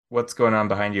What's going on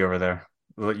behind you over there?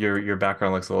 Your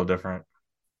background looks a little different.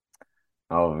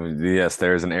 Oh, yes,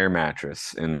 there's an air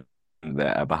mattress in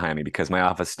the behind me because my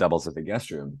office doubles as a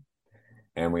guest room,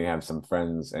 and we have some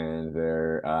friends and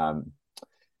their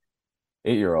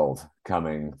 8-year-old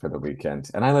coming for the weekend.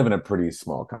 And I live in a pretty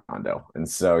small condo, and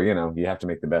so you have to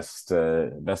make the best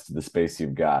of the space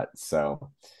you've got. So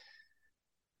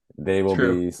they will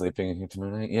True. be sleeping here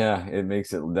tomorrow night. Yeah, it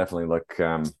makes it definitely look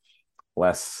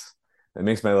less. It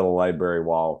makes my little library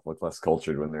wall look less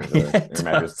cultured when there's Yeah, a it air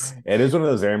mattress. does. It is one of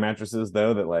those air mattresses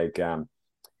though that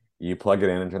you plug it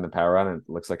in and turn the power on and it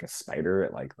looks like a spider.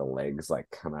 It like the legs like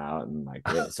come out and like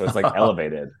so it's like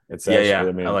elevated. It's Yeah, actually, yeah, I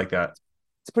I mean, like that.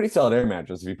 it's a pretty solid air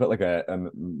mattress. If you put like a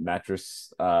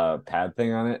mattress pad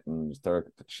thing on it and just throw a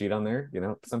sheet on there,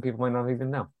 some people might not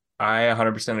even know. I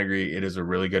 100% agree. It is a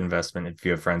really good investment if you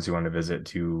have friends who want to visit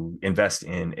to invest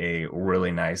in a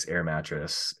really nice air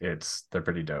mattress. They're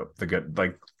pretty dope.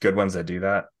 The good ones that do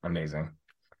that, amazing.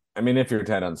 I mean, if you're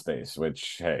tight on space,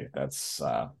 which hey, that's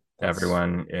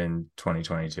Everyone in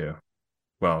 2022.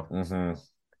 Well, mm-hmm.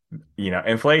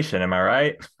 inflation, am I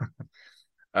right?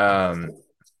 Um,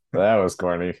 That was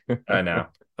corny. I know.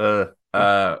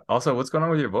 Also, what's going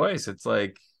on with your voice? It's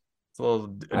a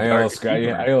little I dark almost and got deep in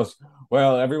you. there.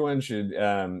 Well, everyone should,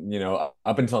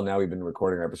 up until now, we've been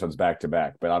recording our episodes back to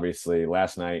back, but obviously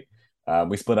last night,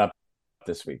 we split up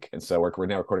this week. And so we're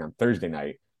now recording on Thursday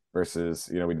night versus,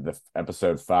 we did the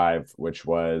episode 5, which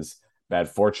was Bad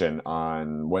Fortune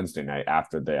on Wednesday night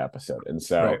after the episode. And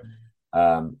so,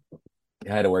 Right. um,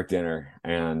 I had to work dinner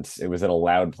and it was at a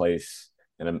loud place.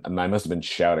 And I must have been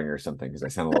shouting or something because I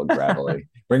sound a little gravelly.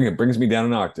 It brings me down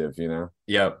an octave.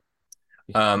 Yep.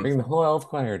 Um, Bring the whole elf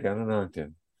choir down an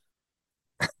octave.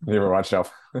 You ever watched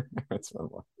Elf? It's fun.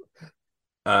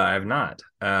 I have not.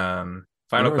 You've Final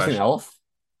never seen question. Elf?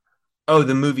 Oh,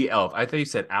 the movie Elf. I thought you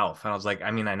said Alf, and I was like, I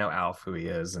mean, I know Alf who he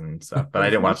is and stuff, but I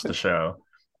didn't watch the show.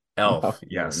 No, Elf, never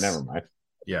yes, mind.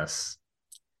 yes.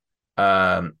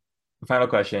 Um, Final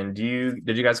question.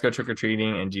 Did you guys go trick or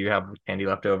treating, and do you have candy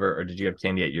left over, or did you have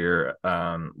candy at your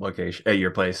location at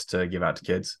your place to give out to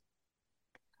kids?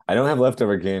 I don't have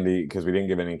leftover candy because we didn't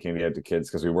give any candy out to kids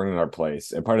because we weren't in our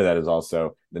place. And part of that is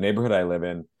also the neighborhood I live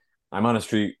in. I'm on a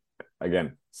street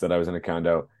again, said I was in a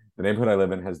condo. The neighborhood I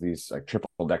live in has these like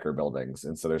triple decker buildings.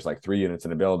 And so there's like 3 units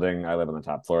in a building. I live on the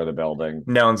top floor of the building.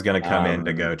 No one's gonna come in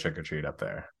to Um, go trick or treat up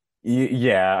there.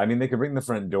 yeah, I mean they could ring the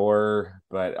front door,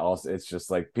 but also it's just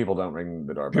like people don't ring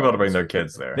the People to doorbell. bring their They,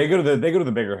 kids there. they go to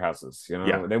the bigger houses,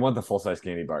 Yeah, They want the full size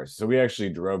candy bars. So we actually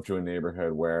drove to a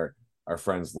neighborhood where our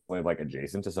friends live like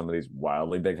adjacent to some of these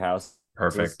wildly big houses.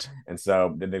 perfect, And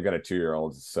so then they've got a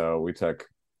 2-year-old. So we took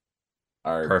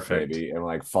our perfect. baby and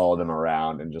like followed them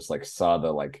around and just like saw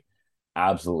the like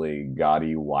absolutely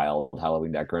gaudy wild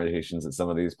Halloween decorations at some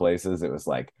of these places. It was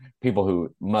like people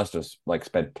who must have like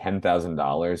spent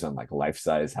 $10,000 on like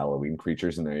life-size Halloween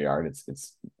creatures in their yard.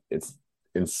 It's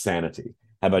insanity.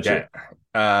 How about you?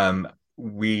 Yeah. Um,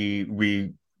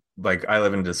 we like I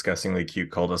live in a disgustingly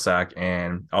cute cul-de-sac,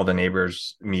 and all the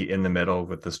neighbors meet in the middle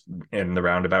with this in the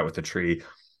roundabout with the tree.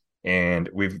 And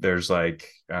there's like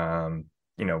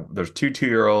there's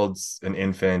two-year olds, an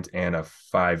infant, and a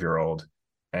 5-year-old,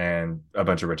 and a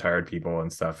bunch of retired people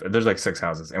and stuff. There's like 6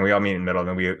 houses, and we all meet in the middle,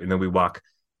 and then we walk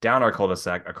down our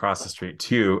cul-de-sac across the street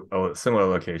to a similar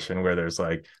location where there's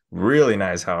like really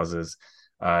nice houses,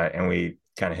 and we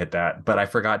kind of hit that. But I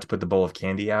forgot to put the bowl of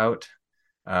candy out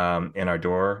in our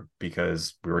door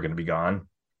because we were going to be gone.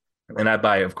 And I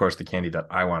buy, of course, the candy that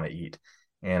I want to eat.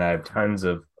 And I have tons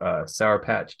of Sour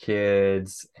Patch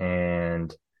Kids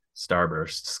and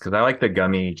Starbursts because I like the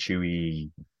gummy, chewy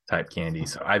type candy.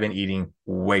 So I've been eating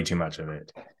way too much of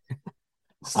it.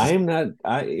 I am not.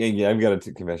 Yeah, I've got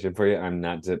a confession for you. I'm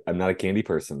not a candy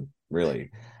person,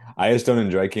 really. I just don't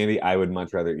enjoy candy. I would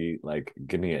much rather eat like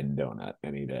give me a donut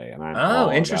any day, and I'm Oh, all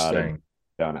about a interesting.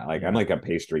 donut. Like I'm Yeah, like a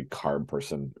pastry carb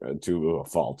person to a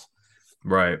fault.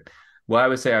 right. Well, I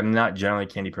would say I'm not generally a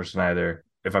candy person either.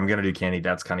 If I'm gonna do candy,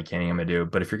 that's kind of candy I'm gonna do.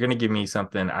 But if you're gonna give me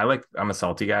something, I'm a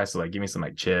salty guy, so like give me some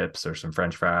like chips or some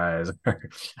French fries.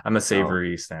 I'm a Oh,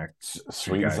 savory snack treat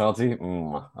sweet and guy. salty.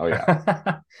 Oh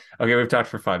yeah. Okay, we've talked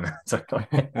for 5 minutes.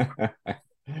 Okay.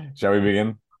 Shall we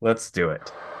begin? Let's do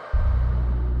it.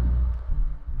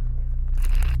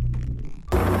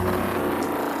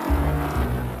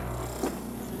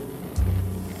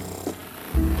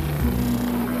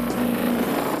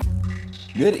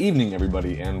 Good evening,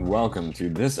 everybody, and welcome to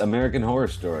This American Horror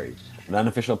Story, an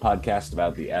unofficial podcast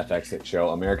about the FX hit show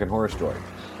American Horror Story.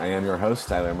 I am your host,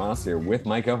 Tyler Moss, here with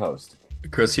my co-host.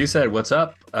 Chris, you said, "What's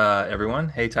up, everyone?"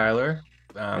 Hey, Tyler.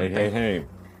 Hey, hey, Thank hey.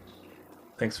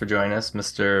 Thanks for joining us,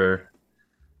 Mister.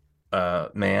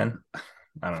 man.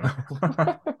 I don't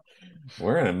know.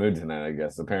 We're in a mood tonight, I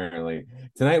guess, apparently.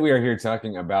 Tonight we are here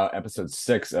talking about episode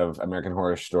 6 of American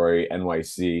Horror Story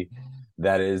NYC.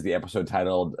 That is the episode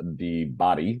titled The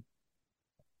Body.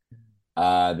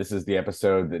 This is the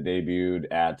episode that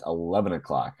debuted at 11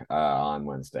 o'clock on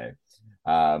Wednesday.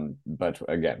 But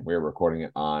again, we're recording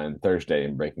it on Thursday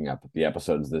and breaking up the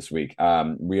episodes this week.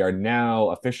 We are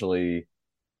now officially,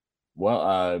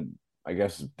 I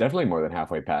guess definitely more than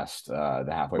halfway past the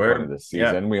halfway point of this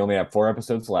season. We only have 4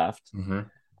 episodes left. Mm-hmm.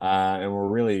 And we're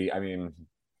really, I mean,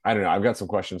 I don't know. I've got some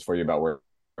questions for you about where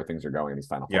things are going in these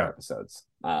final 4 episodes.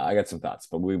 I got some thoughts,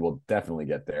 but we will definitely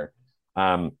get there.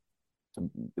 I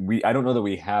don't know that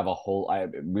we have a whole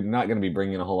we're not going to be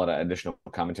bringing a whole lot of additional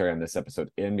commentary on this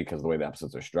episode because of the way the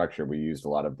episodes are structured. We used a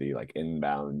lot of the like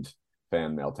inbound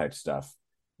fan mail type stuff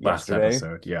yesterday. Last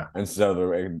episode, yeah, and so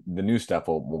the new stuff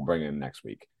we'll bring in next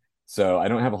week. So I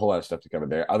don't have a whole lot of stuff to cover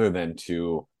there other than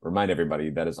to remind everybody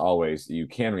that as always you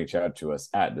can reach out to us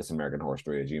at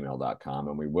thisamericanhorrorstory@gmail.com,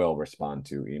 and we will respond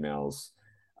to emails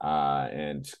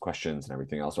and questions and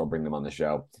everything else, or bring them on the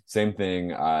show. Same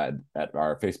thing at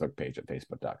our Facebook page at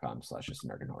facebook.com/This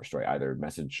American Horror Story. Either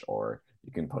message or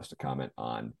you can post a comment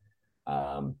on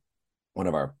one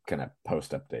of our kind of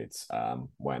post updates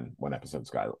when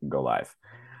episodes go live.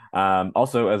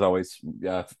 Also, as always,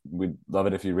 we'd love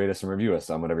it if you rate us and review us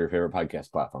on whatever your favorite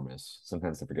podcast platform is.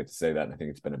 Sometimes I forget to say that, and I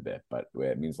think it's been a bit, but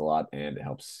it means a lot, and it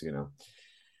helps,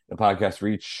 the podcast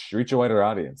reach a wider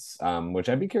audience, which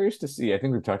I'd be curious to see. I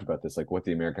think we've talked about this, like what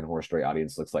the American Horror Story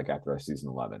audience looks like after our season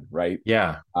 11, right?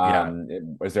 Yeah.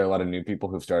 Is there a lot of new people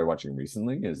who've started watching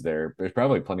recently? There's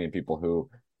probably plenty of people who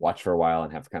watch for a while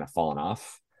and have kind of fallen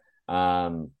off. I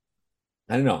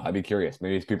don't know. I'd be curious.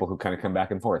 Maybe it's people who kind of come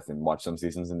back and forth and watch some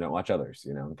seasons and don't watch others,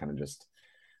 and kind of just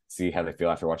see how they feel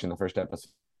after watching the first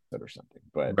episode or something.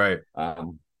 But right.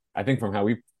 I think from how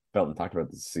we felt and talked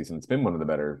about this season, it's been one of the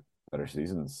better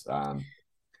seasons. I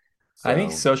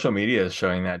think social media is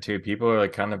showing that too. People are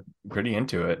like kind of pretty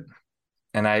into it,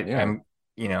 and I'm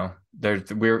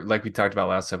we're like we talked about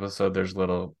last episode. There's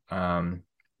little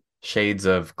shades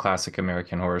of classic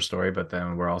American Horror Story, but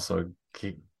then we're also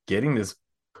getting this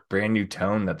brand new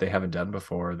tone that they haven't done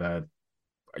before that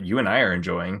you and I are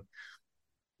enjoying.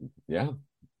 Yeah,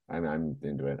 I'm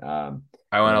into it. I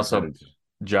want to also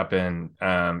jump in.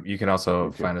 You can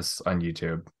also find us on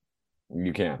YouTube.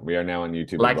 You can. We are now on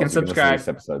YouTube. Like and subscribe.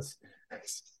 Episodes.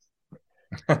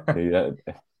 Yeah,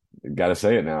 gotta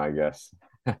say it now, I guess.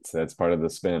 That's part of the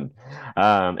spin.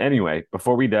 Anyway,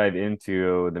 before we dive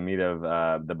into the meat of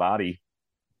the body,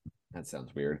 that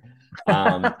sounds weird.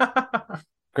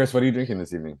 Chris, what are you drinking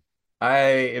this evening? I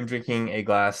am drinking a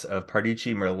glass of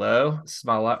Pardici Merlot,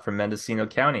 small lot from Mendocino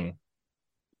County.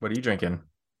 What are you drinking?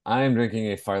 I am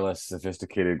drinking a far less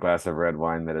sophisticated glass of red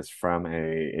wine that is from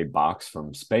a box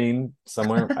from Spain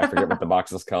somewhere. I forget what the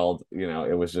box is called.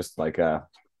 It was just like a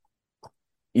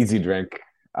easy drink.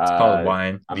 It's called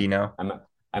wine, vino.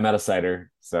 I'm out of cider,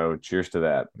 so cheers to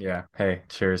that. Yeah. Hey,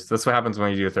 cheers. That's what happens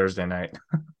when you do a Thursday night.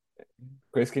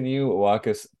 Chris, can you walk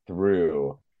us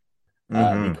through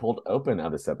the cold open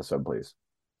of this episode, please?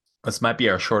 This might be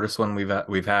our shortest one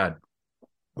we've had,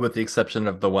 with the exception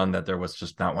of the one that there was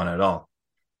just not one at all.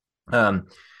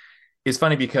 It's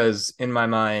funny because in my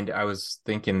mind, I was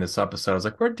thinking this episode, I was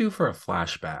like, we're due for a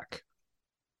flashback.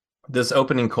 This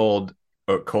opening cold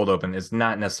open is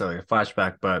not necessarily a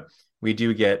flashback, but we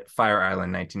do get Fire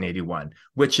Island 1981,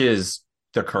 which is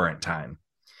the current time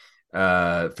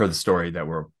for the story that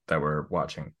we're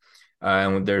watching.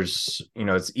 And there's,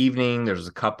 it's evening. There's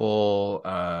a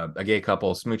gay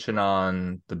couple smooching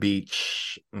on the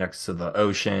beach next to the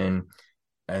ocean.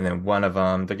 And then one of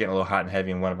them, they're getting a little hot and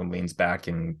heavy, and one of them leans back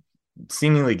and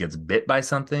seemingly gets bit by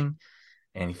something.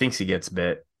 And he thinks he gets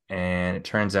bit. And it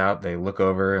turns out they look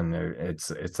over, and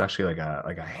it's actually like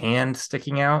a hand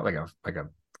sticking out, like a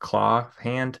claw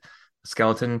hand,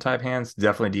 skeleton type hands,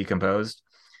 definitely decomposed.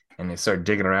 And they start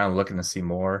digging around, looking to see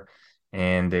more.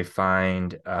 And they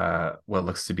find what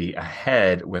looks to be a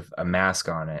head with a mask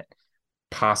on it,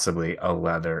 possibly a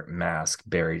leather mask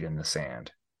buried in the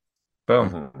sand. Boom.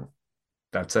 Mm-hmm.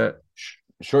 That's it.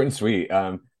 Short and sweet.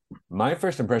 My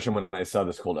first impression when I saw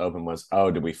this cold open was, oh,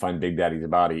 did we find Big Daddy's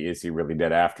body? Is he really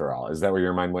dead after all? Is that where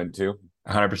your mind went to?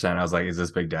 100%. I was like, is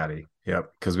this Big Daddy?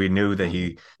 Yep. Because we knew that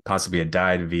he possibly had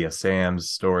died via Sam's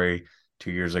story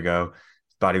 2 years ago.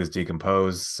 His body was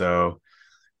decomposed. So,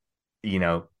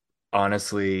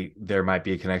 honestly, there might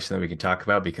be a connection that we can talk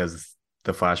about, because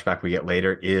the flashback we get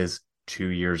later is 2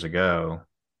 years ago,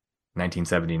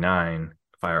 1979,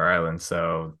 Fire Island.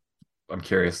 So I'm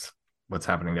curious what's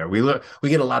happening there. We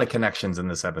get a lot of connections in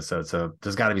this episode, so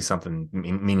there's got to be something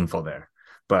meaningful there.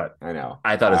 But I know.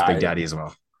 I thought it was Big Daddy as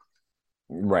well.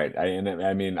 Right.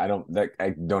 I mean, I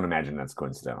don't imagine that's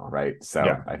coincidental, right? So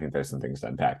Yeah. I think there's some things to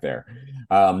unpack there.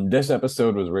 This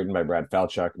episode was written by Brad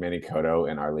Falchuk, Manny Coto,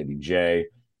 and Our Lady J,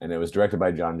 and it was directed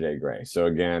by John J. Gray. So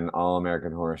again, all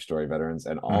American Horror Story veterans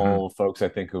and all folks I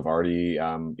think who've already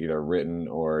either written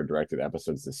or directed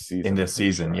episodes this season. In this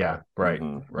season, yeah. Right.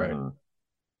 Right.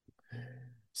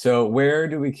 So where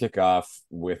do we kick off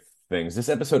with things? This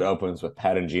episode opens with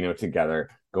Pat and Gino together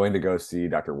going to go see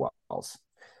Dr. Wells.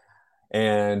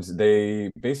 And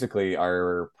they basically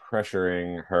are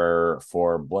pressuring her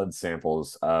for blood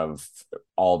samples of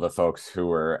all the folks who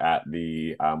were at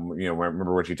the,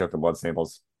 remember when she took the blood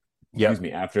samples, excuse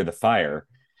me, after the fire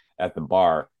at the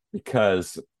bar,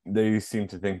 because they seem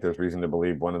to think there's reason to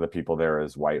believe one of the people there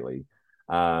is Whiteley.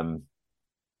 And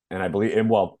I believe,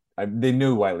 they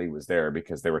knew Whiteley was there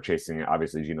because they were chasing,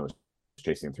 obviously Gino was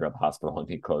chasing him throughout the hospital and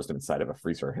he closed him inside of a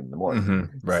freezer in the morgue.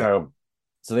 Right.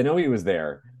 So they know he was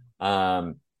there.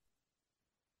 A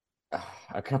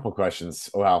couple questions.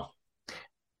 Well,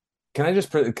 can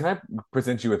I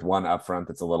present you with one up front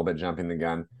that's a little bit jumping the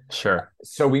gun? Sure.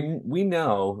 So we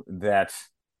know that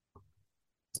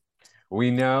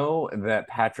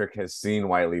Patrick has seen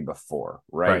Whiteley before,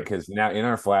 right? Because now in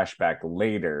our flashback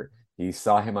later, he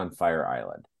saw him on Fire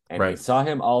Island, and he saw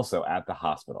him also at the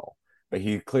hospital, but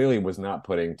he clearly was not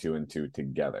putting two and two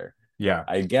together. Yeah.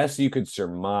 I guess you could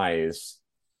surmise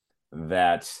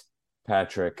that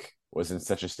Patrick was in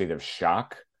such a state of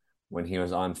shock when he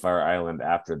was on Fire Island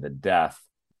after the death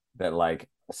that like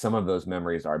some of those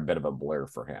memories are a bit of a blur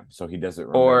for him. So he doesn't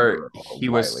remember. Or he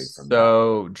was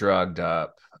so drugged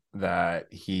up that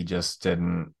he just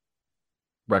didn't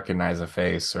recognize a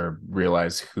face or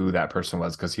realize who that person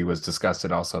was, because he was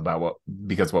disgusted also about what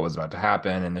was about to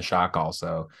happen, and the shock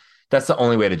also. That's the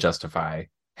only way to justify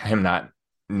him not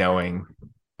knowing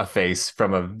a face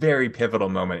from a very pivotal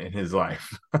moment in his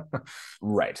life.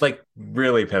 Right. Like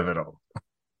really pivotal.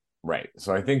 Right.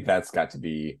 So I think that's got to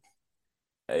be,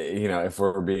 if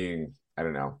we're being, I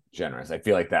don't know, generous, I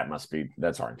feel like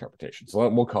that's our interpretation. So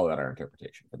we'll call that our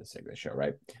interpretation for the sake of the show,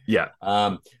 right? Yeah.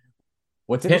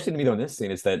 What's interesting to me though in this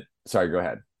scene is that, sorry, go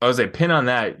ahead. I was a pin on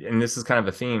that, and this is kind of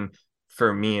a theme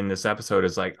for me in this episode,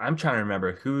 is like I'm trying to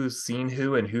remember who's seen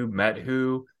who and who met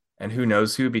who and who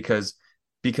knows who, because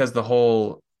the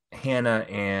whole Hannah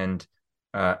and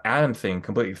Adam thing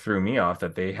completely threw me off,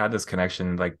 that they had this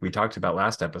connection like we talked about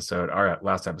last episode,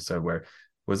 where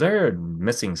was there a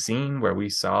missing scene where we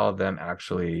saw them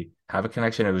actually have a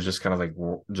connection? It was just kind of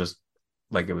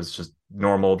like it was just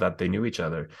normal that they knew each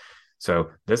other.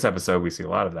 So this episode we see a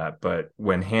lot of that, but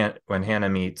when Hannah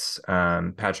meets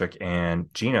Patrick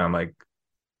and Gina, I'm like,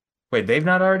 wait, they've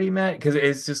not already met? Because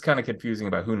it's just kind of confusing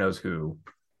about who knows who.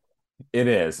 It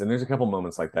is, and there's a couple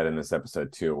moments like that in this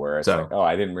episode too, where it's like, oh,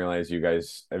 I didn't realize you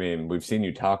guys. I mean, we've seen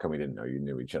you talk, and we didn't know you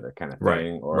knew each other, kind of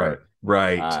thing.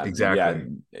 Right, exactly.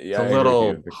 Yeah, it's a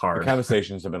little hard. The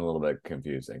conversations have been a little bit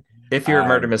confusing. If you're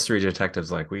murder mystery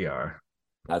detectives like we are,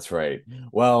 that's right.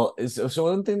 Well, so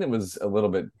one thing that was a little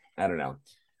bit, I don't know.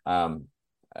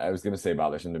 I was going to say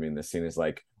bothersome to me in this scene is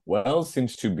like Wells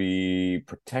seems to be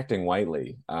protecting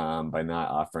Whiteley by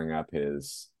not offering up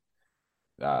his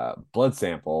blood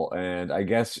sample, and I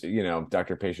guess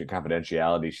doctor-patient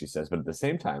confidentiality, she says, but at the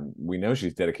same time we know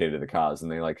she's dedicated to the cause,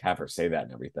 and they like have her say that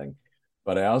and everything.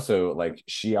 But I also like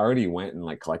she already went and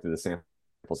like collected the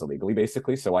samples illegally,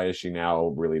 basically. So why is she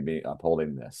now really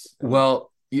upholding this?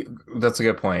 Well, that's a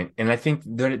good point, and I think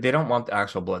they don't want the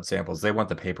actual blood samples. They want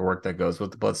the paperwork that goes with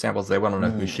the blood samples. They want to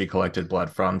know who she collected blood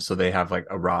from, so they have like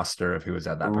a roster of who was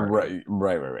at that party.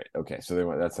 Right. Okay, so they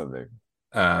want that's something.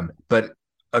 But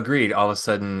agreed. All of a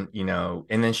sudden,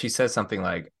 and then she says something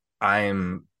like,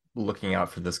 "I'm looking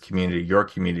out for this community, your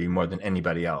community, more than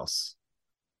anybody else."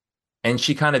 And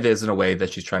she kind of is in a way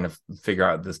that she's trying to figure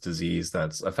out this disease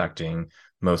that's affecting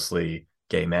mostly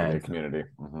gay men. The community.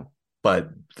 Mm-hmm. But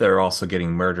they're also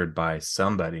getting murdered by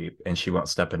somebody, and she won't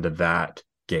step into that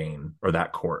game or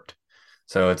that court.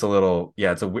 So it's a little,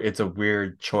 it's a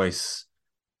weird choice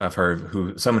of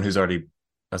her, someone who's already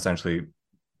essentially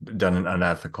done an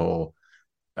unethical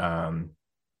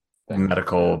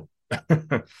medical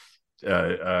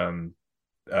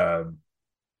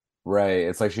right.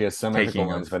 It's like she has some ethical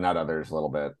ones, but not others a little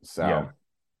bit. So a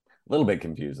little bit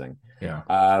confusing. Yeah.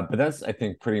 But that's, I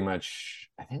think, pretty much,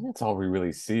 I think that's all we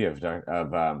really see of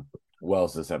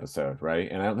Wells this episode, right?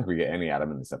 And I don't think we get any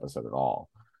Adam in this episode at all.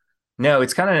 No,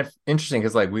 it's kind of interesting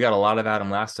because like we got a lot of Adam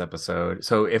last episode.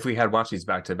 So if we had watched these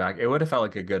back to back, it would have felt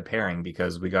like a good pairing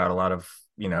because we got a lot of,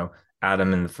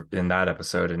 Adam in that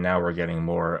episode, and now we're getting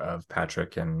more of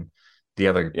Patrick and the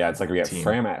other Yeah, it's like we get team.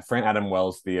 Fran, Adam,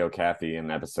 Wells, Theo, Kathy in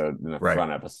the Right,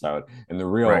 front episode, and the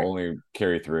real right, only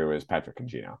carry through is Patrick and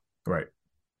Gino, right.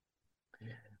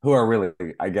 who are really,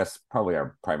 I guess, probably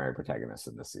our primary protagonists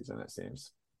in this season. It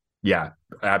seems. Yeah,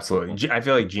 absolutely. I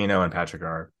feel like Gino and Patrick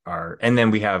are, and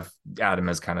then we have Adam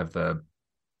as kind of the Third,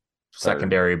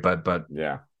 secondary, but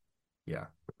yeah. yeah.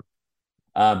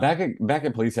 Back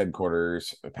at police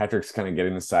headquarters, Patrick's kind of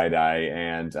getting the side eye,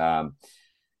 and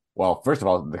well, first of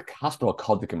all, the hospital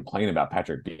called to complain about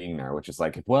Patrick being there, which is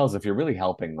like, Wells, if you're really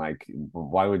helping, like,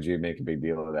 why would you make a big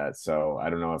deal of that? So I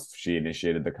don't know if she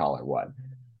initiated the call or what.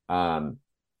 Um,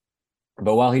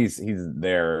 but while he's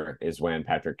there is when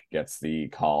Patrick gets the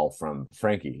call from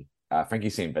Frankie, Frankie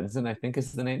St. Vincent, I think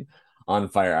is the name, on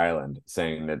Fire Island,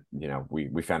 saying that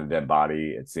we found a dead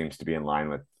body. It seems to be in line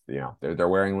with they're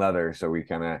wearing leather, so we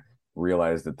kind of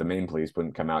realized that the main police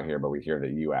wouldn't come out here, but we hear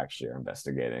that you actually are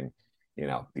investigating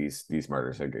these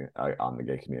murders on the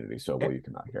gay community. So will you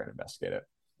come out here and investigate it?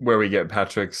 Where we get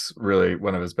Patrick's really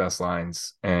one of his best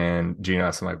lines, and Gino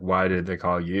asks him like, "Why did they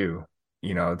call you?"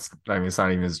 It's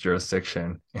not even his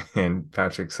jurisdiction. And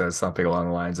Patrick says something along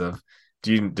the lines of,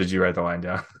 did you write the line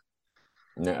down?"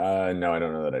 No, I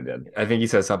don't know that I did. I think he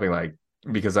says something like,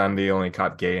 "Because I'm the only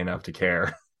cop gay enough to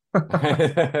care."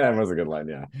 That was a good line.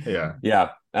 Yeah, Yeah.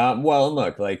 yeah. Well,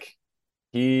 look, like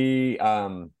he,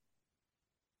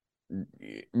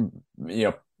 you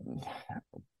know,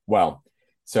 well,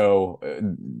 so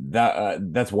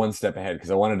that's one step ahead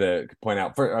because I wanted to point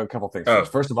out for a couple things. Oh,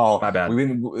 First of all, my bad.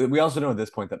 we also know at this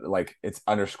point that like it's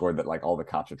underscored that like all the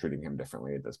cops are treating him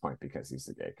differently at this point because he's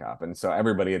a gay cop, and so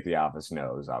everybody at the office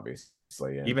knows,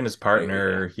 obviously, and Even his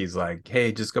partner, he's like,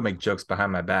 "Hey, just go make jokes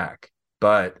behind my back."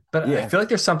 But I yeah. feel like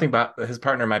there's something about his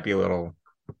partner might be a little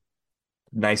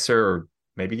nicer or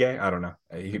maybe gay. I don't know.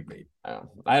 A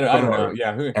I little don't know. more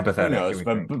Yeah, who empathetic, knows? we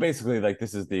But think. basically, like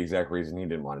this is the exact reason he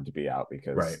didn't want it to be out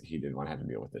because Right. he didn't want to have to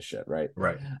deal with this shit, right?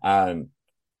 Right. Um,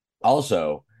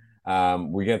 Also,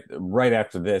 we get right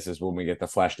after this is when we get the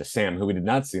flash to Sam, who we did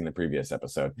not see in the previous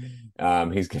episode.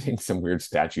 He's getting some weird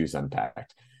statues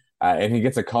unpacked, and he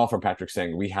gets a call from Patrick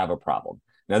saying, "We have a problem."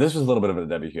 Now, this was a little bit of a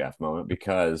WTF moment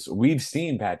because we've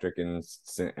seen Patrick and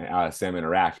Sam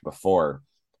interact before,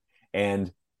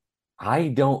 and I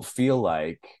don't feel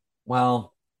like,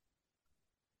 well,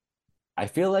 I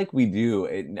feel like we do.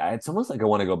 It's almost like I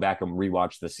want to go back and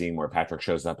rewatch the scene where Patrick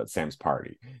shows up at Sam's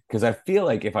party. Because I feel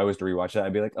like if I was to rewatch that,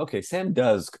 I'd be like, okay, Sam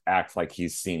does act like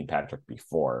he's seen Patrick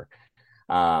before.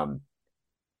 Um,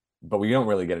 but we don't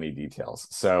really get any details.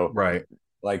 So, Right.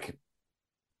 like,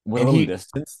 with a And little he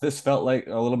distance, this felt like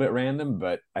a little bit random,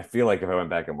 but I feel like if I went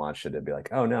back and watched it, it'd be like,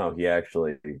 oh no, they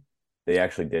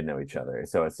actually did know each other.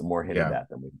 So it's more hinted yeah. at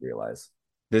than we realize.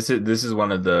 This is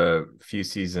one of the few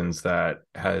seasons that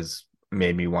has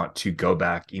made me want to go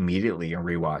back immediately and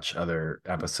rewatch other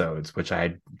episodes, which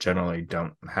I generally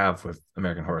don't have with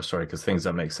American Horror Story because things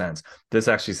don't make sense. This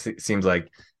actually seems like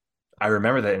I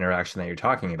remember that interaction that you're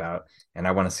talking about, and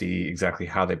I want to see exactly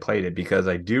how they played it because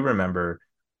I do remember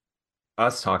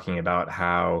us talking about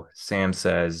how Sam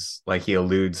says, like, he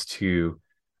alludes to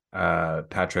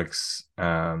Patrick's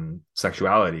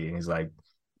sexuality, and he's like,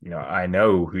 I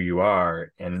know who you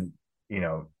are, and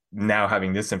now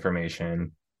having this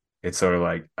information, it's sort of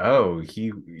like, oh,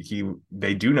 he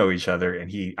they do know each other,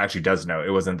 and he actually does know. It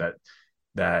wasn't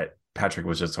that Patrick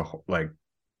was just like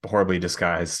horribly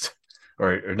disguised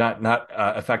or not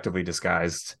effectively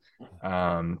disguised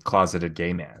closeted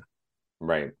gay man.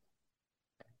 Right.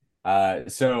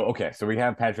 So okay, so we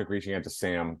have Patrick reaching out to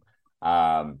Sam,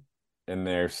 um, and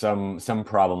there's some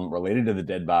problem related to the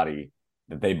dead body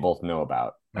that they both know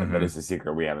about. That Mm-hmm. is a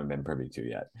secret we haven't been privy to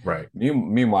yet. Right.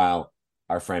 Meanwhile,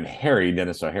 our friend Harry,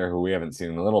 Dennis O'Hare, who we haven't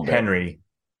seen in a little bit, Henry.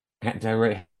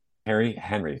 Henry,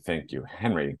 thank you,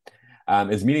 Henry,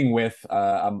 is meeting with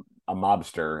a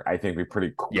mobster. I think we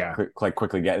pretty Yeah.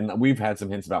 quickly get, and we've had some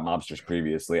hints about mobsters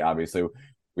previously. Obviously,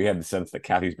 we had the sense that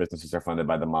Kathy's businesses are funded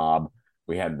by the mob.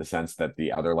 We had the sense that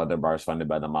the other leather bar is funded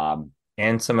by the mob.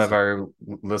 And some of our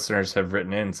listeners have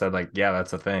written in and said, like, yeah,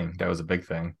 that's a thing. That was a big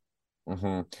thing.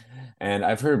 Mm-hmm. And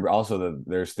I've heard also that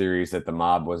there's theories that the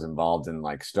mob was involved in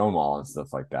like Stonewall and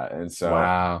stuff like that. And so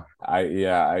Wow. I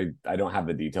don't have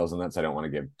the details on that, so I don't want to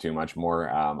give too much more.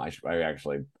 I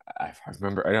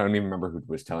remember I don't even remember who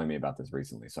was telling me about this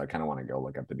recently, so I kind of want to go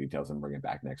look up the details and bring it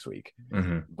back next week.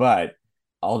 Mm-hmm. But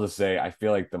I'll just say I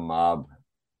feel like the mob,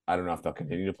 I don't know if they'll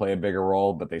continue to play a bigger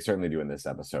role, but they certainly do in this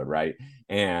episode, right?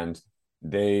 And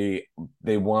they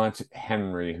want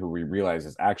Henry, who we realize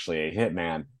is actually a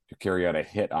hitman, to carry out a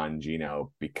hit on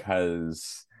Gino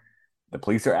because the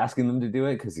police are asking them to do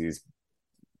it because he's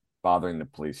bothering the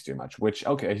police too much. Which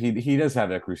okay, he does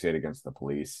have a crusade against the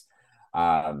police.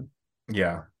 Um,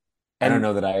 Yeah. I don't And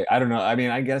know that I don't know. I mean,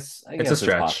 I it's a guess it's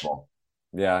stretch. possible.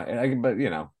 Yeah, but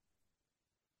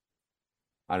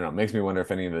I don't know. It makes me wonder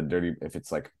if any of the dirty, if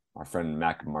it's like our friend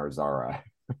Mac Marzara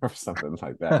or something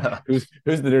like that. Who's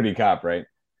the dirty cop, right?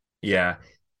 Yeah.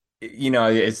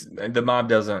 It's the mob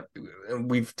doesn't,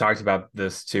 we've talked about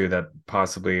this too, that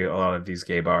possibly a lot of these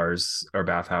gay bars or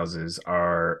bathhouses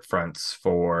are fronts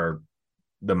for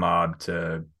the mob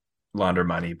to launder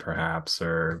money, perhaps,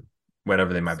 or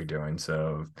whatever they might be doing.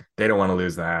 So they don't want to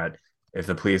lose that. If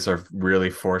the police are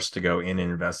really forced to go in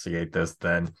and investigate this,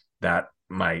 then that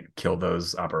might kill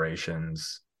those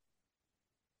operations.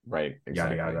 Right,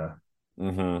 Yada exactly. yada.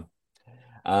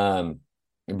 Mm-hmm. Um,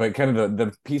 but kind of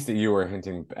the piece that you were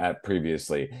hinting at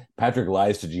previously, Patrick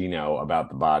lies to Gino about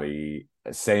the body,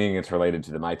 saying it's related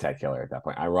to the Mai Tai killer at that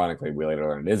point. Ironically, we later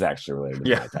learn it is actually related to the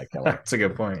Yeah, Mai Tai killer. that's a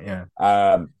good point. Yeah.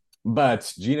 Um,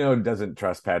 but Gino doesn't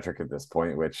trust Patrick at this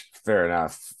point, which fair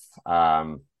enough.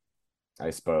 Um,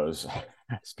 I suppose,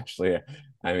 especially,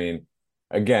 I mean,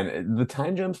 again, the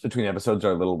time jumps between episodes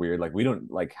are a little weird. Like we don't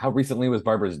like how recently was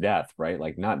Barbara's death, right?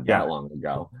 Like not that Yeah. long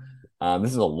ago.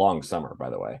 This is a long summer, by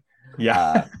the way.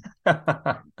 Yeah.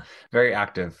 Uh, Very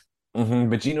active.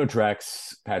 but Gino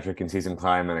tracks Patrick and sees him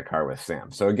climb in a car with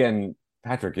Sam. So again,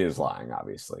 Patrick is lying,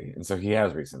 obviously, and so he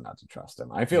has reason not to trust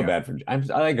him. I feel Yeah. bad for. I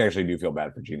like actually do feel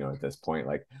bad for Gino at this point.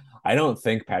 Like, I don't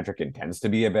think Patrick intends to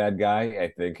be a bad guy.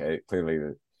 I think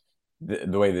clearly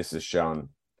the way this is shown,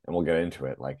 and we'll get into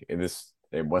it. Like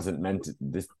it wasn't meant to.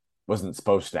 This wasn't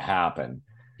supposed to happen.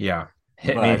 Yeah. I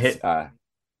mean, But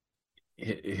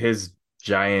his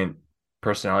giant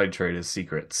personality trait is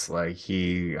secrets. Like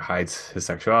he hides his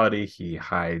sexuality, he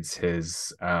hides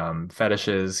his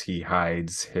fetishes, he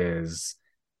hides his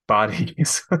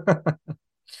bodies,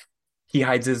 he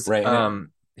hides right, and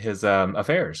his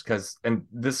affairs. Because and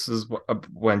this is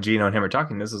when Gino and him are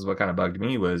talking. This is what kind of bugged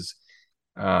me was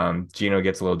Gino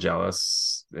gets a little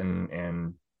jealous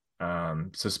and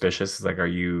suspicious. It's like, are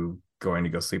you going to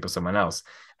go sleep with someone else?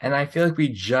 And I feel like we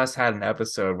just had an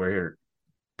episode where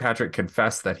Patrick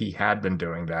confessed that he had been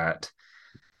doing that,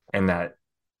 and that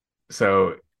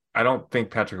so I don't think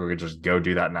Patrick would just go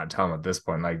do that and not tell him at this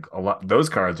point. Like a lot, those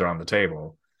cards are on the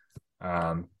table.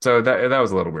 So that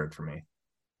was a little weird for me.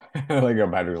 like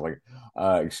Patrick's like,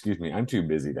 excuse me, I'm too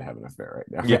busy to have an affair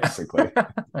right now, Yeah, basically.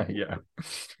 yeah,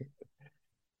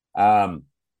 Um,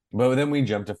 but then we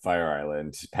jump to Fire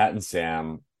Island. Pat and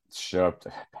Sam show up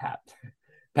to Pat.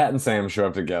 Pat and Sam show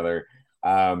up together.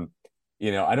 Um,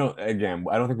 I don't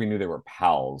think we knew they were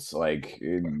pals. Like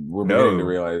we're beginning to no,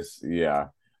 realize, yeah.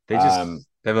 they Um,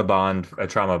 have a bond, a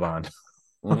trauma bond.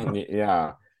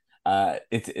 yeah.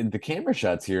 The camera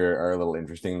shots here are a little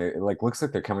interesting. They like looks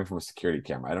like they're coming from a security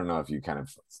camera. I don't know if you kind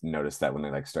of noticed that when they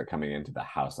like start coming into the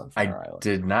house on I Fire Island.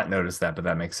 did not notice that, but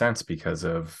that makes sense because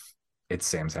of it's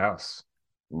Sam's house.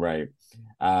 Right.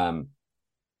 Um,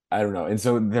 I don't know. And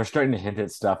so they're starting to hint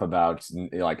at stuff about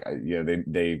like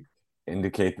they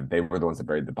indicate that they were the ones that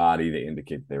buried the body. They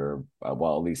indicate they were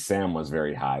well, at least Sam was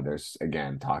very high. There's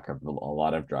again talk of a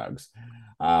lot of drugs.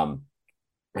 Um,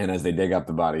 and as they dig up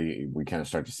the body, we kind of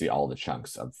start to see all the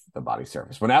chunks of the body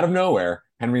surface. When out of nowhere,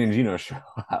 Henry and Gino show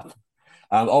up.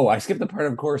 I skipped the part,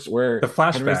 of course, where The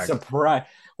Henry flashback. surprise.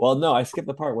 Well, no, I skipped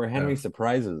the part where Henry Oh,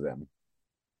 surprises them.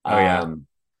 oh yeah, Um,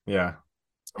 yeah.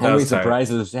 That was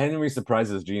tight. Henry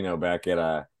surprises Gino back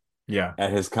Yeah.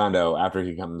 at his condo after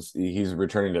he's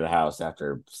returning to the house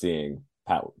after seeing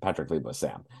Patrick leave with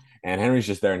Sam. And Henry's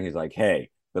just there and he's like, hey,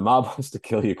 the mob wants to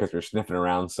kill you because you're sniffing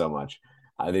around so much.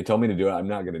 They told me to do it. I'm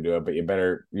not going to do it, but you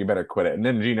better quit it. And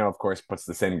then Gino, of course, puts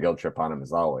the same guilt trip on him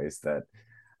as always that,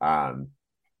 um,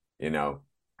 you know,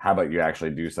 how about you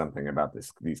actually do something about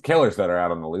these killers that are out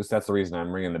on the loose? That's the reason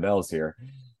I'm ringing the bells here.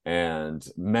 And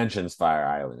mentions Fire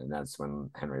Island, and that's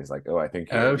when Henry's like, "Oh, I think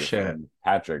Oh your shit. friend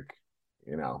Patrick,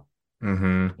 you know,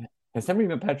 Mm-hmm. has Henry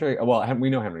met Patrick? Well,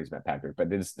 we know Henry's met Patrick, but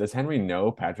does Henry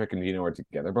know Patrick and Gino were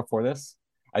together before this?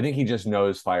 I think he just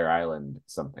knows Fire Island.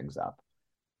 Something's up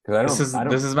because I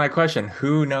This don't is my question.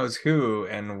 Who knows who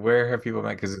and where have people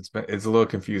met? Because it's a little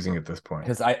confusing at this point.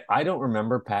 because I don't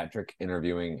remember Patrick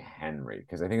interviewing Henry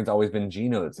because I think it's always been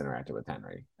Gino that's interacted with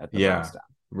Henry at the Yeah, brownstone.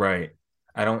 right.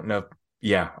 I don't know.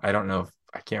 Yeah, I don't know if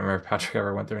I can't remember if Patrick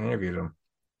ever went there and interviewed him.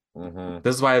 Mm-hmm.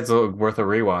 This is why it's worth a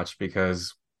rewatch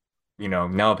because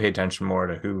now I'll pay attention more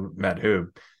to who met who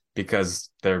because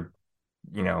they're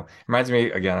reminds me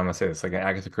again. I'm gonna say this like an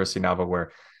Agatha Christie novel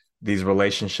where these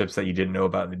relationships that you didn't know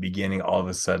about in the beginning all of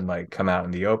a sudden like come out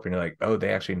in the open. You're like, oh,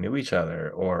 they actually knew each other,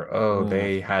 or oh, Mm.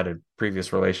 they had a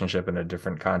previous relationship in a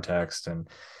different context, and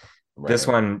This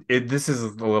Right. one, this is a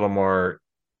little more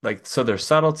like, so there's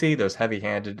subtlety, there's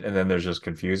heavy-handed, and then there's just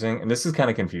confusing. And this is kind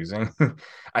of confusing.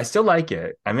 I still like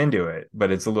it. I'm into it,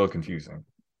 but it's a little confusing.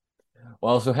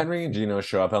 Well, so Henry and Gino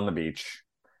show up on the beach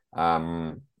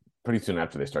um, pretty soon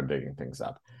after they start digging things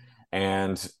up.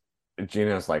 And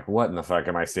Gino's like, what in the fuck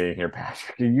am I seeing here,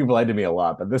 Patrick? You've lied to me a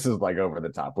lot, but this is like over the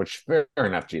top, which fair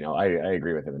enough, Gino. I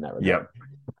agree with him in that regard. Yep.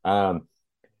 Um,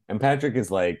 and Patrick is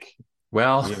like,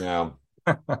 Well, you know,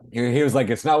 he was like,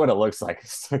 it's not what it looks like.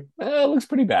 It's like, it looks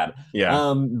pretty bad.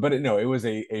 yeah. But no, it was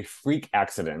a freak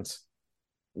accident,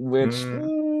 which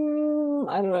Mm,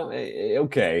 I don't know.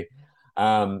 Okay.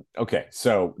 Okay,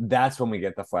 so that's when we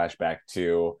get the flashback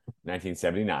to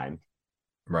 1979.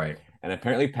 right. And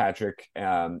apparently Patrick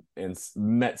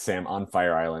met Sam on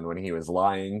Fire Island when he was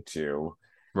lying to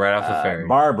Right off the ferry.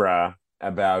 Barbara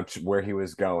about where he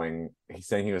was going. He's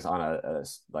saying he was on a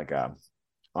like a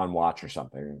on watch or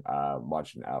something,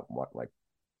 watching what like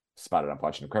spotted up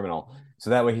watching a criminal, so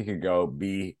that way he could go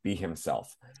be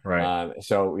himself. Right.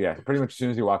 So yeah, pretty much as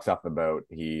soon as he walks off the boat,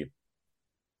 he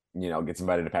gets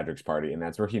invited to Patrick's party, and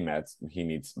that's where he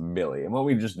meets Billy. And what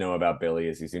we just know about Billy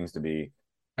is he seems to be,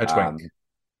 A twink. um,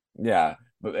 yeah,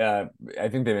 but I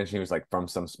think they mentioned he was like from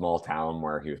some small town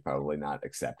where he was probably not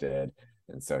accepted,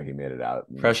 and so he made it out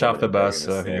and Fresh off started the to beg bus, in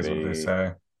the so I think is what they city.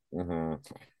 say. hmm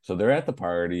So they're at the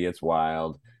party. It's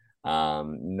wild.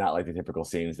 Not like the typical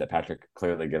scenes that Patrick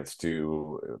clearly gets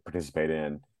to participate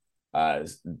in.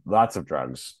 Lots of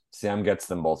drugs. Sam gets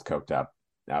them both coked up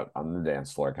out on the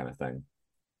dance floor, kind of thing.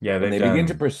 Yeah, And they've they begin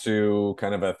to done. pursue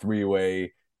kind of a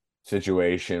three-way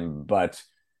situation, but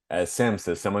as Sam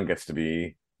says, someone gets to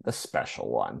be the special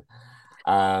one.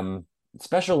 Um,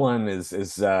 Special one is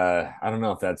I don't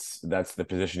know if that's the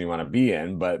position you want to be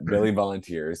in, but Billy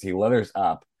volunteers. He leathers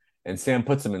up, and Sam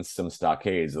puts him in some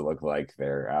stockades that look like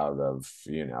they're out of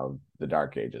the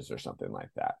Dark Ages or something like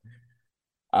that.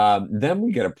 Then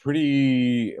we get a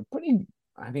pretty,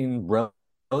 I mean,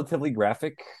 relatively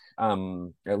graphic,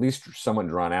 at least somewhat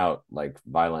drawn out, like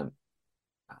violent.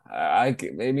 I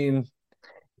mean,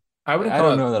 I wouldn't I call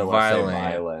don't it know that I want to say violent.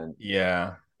 violent.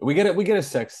 Yeah. We get a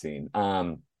sex scene.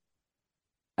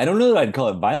 I don't know that I'd call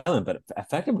it violent, but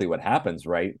effectively what happens,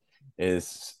 right,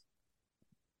 is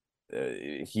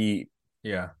he.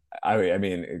 Yeah. I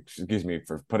mean, excuse me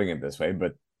for putting it this way,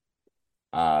 but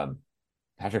um,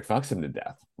 Patrick fucks him to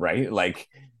death, right? Like,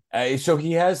 so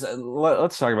he has.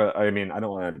 Let's talk about. I mean, I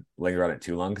don't want to linger on it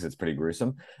too long because it's pretty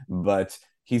gruesome, but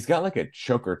he's got like a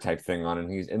choker type thing on,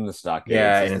 and he's in the stockades.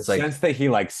 Yeah, Is and the it's like, sense that he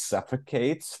like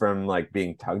suffocates from like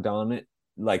being tugged on it.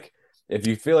 Like, if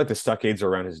you feel like the stockades are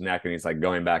around his neck and he's like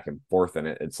going back and forth in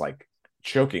it, it's like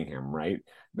choking him, right?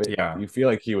 But yeah. you feel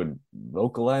like he would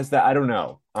vocalize that. I don't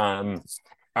know. It's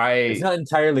I not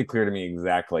entirely clear to me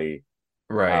exactly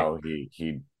right. how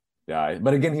he died.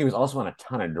 But again, he was also on a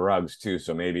ton of drugs too,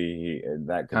 so maybe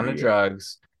that could Ton of be it.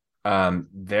 drugs.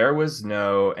 There was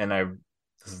no, and I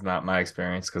this is not my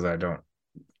experience because I don't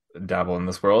dabble in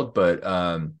this world, but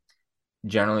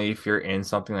generally if you're in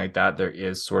something like that, there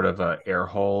is sort of a air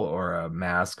hole or a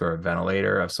mask or a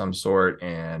ventilator of some sort,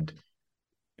 and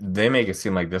they make it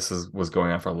seem like this is was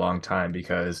going on for a long time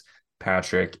because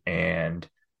Patrick and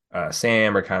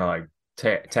Sam are kind of like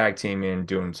tag teaming,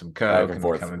 doing some Back coke, and and then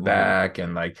forth. coming back,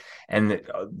 and like and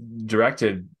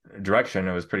directed direction.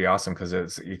 It was pretty awesome because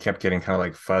it kept getting kind of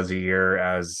like fuzzier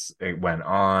as it went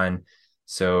on.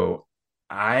 So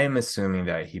I'm assuming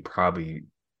that he probably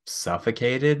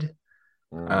suffocated,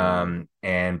 Mm.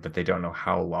 and but they don't know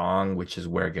how long, which is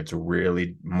where it gets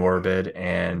really morbid,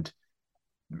 and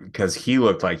because he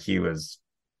looked like he was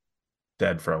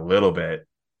dead for a little bit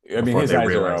I mean, before his they eyes are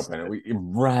realized open. it.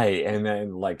 Right, and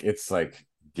then like it's like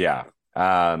yeah.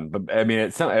 But I mean,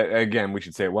 it's some again. We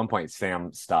should say at one point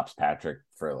Sam stops Patrick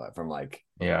from like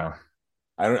Yeah.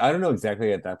 I don't know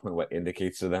exactly at that point what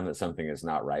indicates to them that something is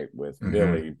not right with Hmm.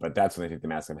 Billy, but that's when they take the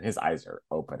mask off and his eyes are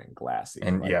open and glassy.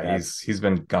 And Like yeah, that's he's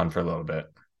been gone for a little bit.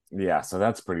 yeah, so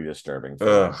that's pretty disturbing for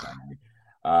one Ugh. thing.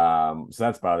 So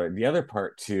that's about it. The other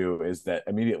part too is that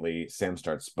immediately Sam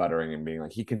starts sputtering and being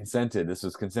like, he consented, this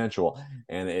was consensual.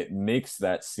 And it makes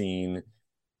that scene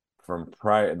from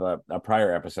a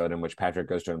prior episode in which Patrick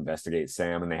goes to investigate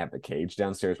Sam and they have the cage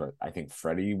downstairs where I think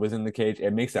Freddie was in the cage.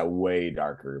 It makes that way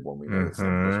darker when we know that Sam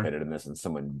Hmm. participated in this and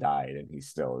someone died and he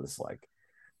still is like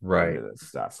into Right. this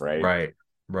stuff, right? Right.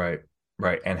 Right.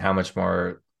 Right. And how much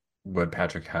more would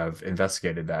Patrick have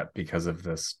investigated that because of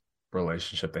this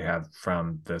relationship they have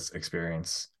from this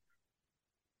experience?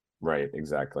 Right,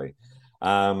 exactly.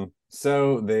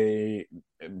 So they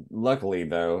luckily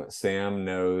though, Sam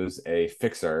knows a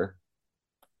fixer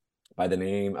by the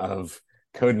name of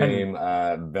And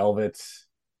codename Velvet.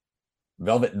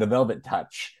 The Velvet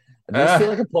Touch. Uh,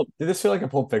 Did this feel like a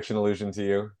Pulp Fiction allusion to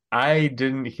you? I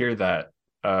didn't hear that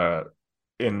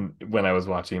in when I was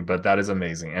watching, but that is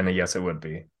amazing. And yes, it would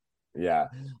be. Yeah,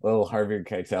 little Harvey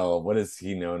Keitel. What is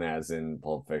he known as in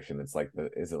Pulp Fiction? It's like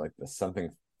is it like the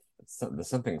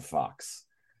something Fox?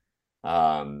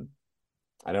 Um,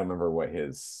 I don't remember what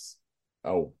his.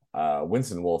 Oh,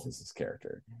 Winston Wolfe is his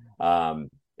character,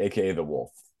 aka the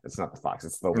Wolf. It's not the Fox.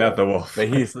 It's the Not Wolf. the wolf. But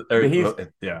he's Or, but he's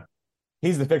yeah.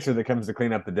 he's the fixture that comes to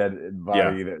clean up the dead Yeah.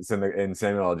 body that's in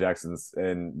Samuel L. Jackson's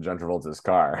in John Travolta's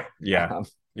car. Yeah.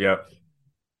 Yep.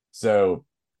 So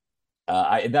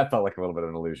I that felt like a little bit of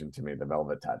an allusion to me, the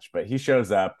Velvet Touch. But he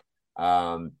shows up,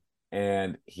 um,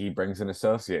 and he brings an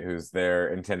associate who's there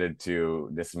intended to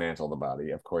dismantle the body.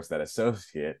 Of course, that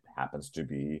associate happens to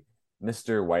be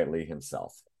Mr. Whiteley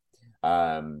himself.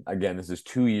 Again, this is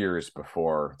 2 years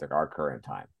before our current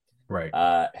time. Right.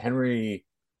 Henry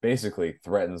basically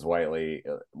threatens Whiteley.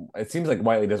 It seems like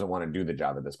Whiteley doesn't want to do the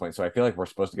job at this point, so I feel like we're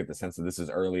supposed to get the sense that this is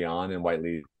early on in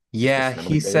Whiteley's Yeah, he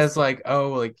dismemberment days. says like, oh,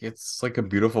 like it's like a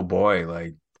beautiful boy.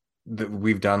 Like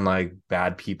we've done like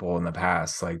bad people in the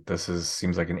past. Like this is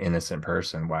seems like an innocent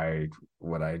person. Why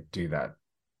would I do that?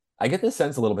 I get the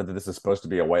sense a little bit that this is supposed to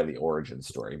be a Whiteley origin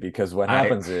story because what I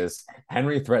happens is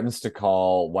Henry threatens to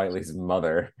call Whiteley's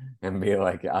mother and be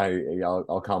like,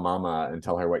 I'll call Mama and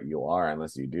tell her what you are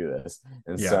unless you do this."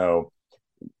 And yeah, so,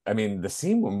 I mean, the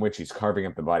scene in which he's carving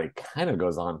up the body kind of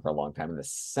goes on for a long time, and the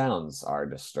sounds are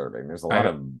disturbing. There's a lot I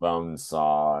of bone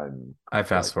saw and I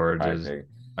fast like forwarded. cracking.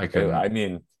 I couldn't. I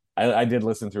mean, I did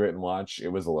listen through it and watch. It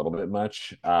was a little bit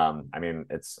much. I mean,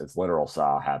 it's literal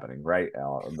saw happening, right?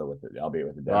 Albeit with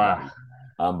the dead body.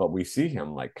 Ah, But we see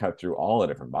him like cut through all the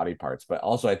different body parts. But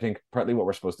also, I think partly what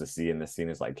we're supposed to see in this scene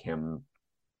is like him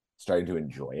starting to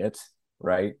enjoy it,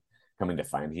 right? Coming to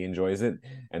find he enjoys it,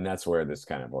 and that's where this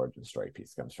kind of origin story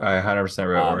piece comes from. I 100%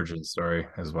 wrote Um, origin story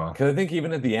as well. because I think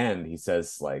even at the end, he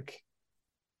says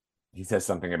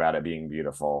something about it being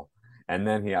beautiful, and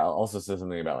then he also says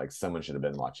something about like someone should have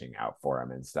been watching out for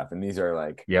him and stuff. And these are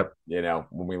like, Yep.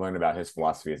 when we learn about his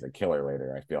philosophy as a killer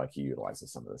later, I feel like he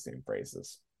utilizes some of the same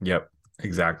phrases. Yep.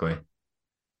 Exactly.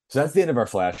 So that's the end of our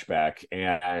flashback,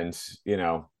 and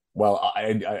well,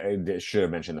 I should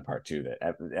have mentioned the part two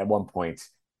that at one point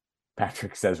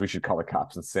Patrick says we should call the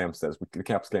cops, and Sam says the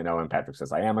cops can't know, and Patrick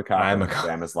says I am a cop, I'm a and cop.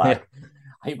 Sam is Yeah. like,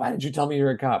 hey, why did you tell me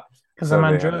you're a cop? Because I'm So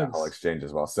on they have that whole drugs. exchange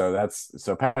as well. So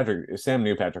Sam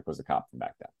knew Patrick was a cop from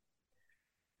back then.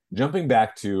 Jumping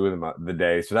back to the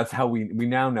day, so that's how we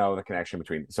now know the connection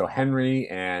between Henry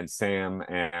and Sam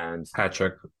and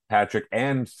Patrick. Patrick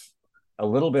and a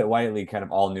little bit Whiteley kind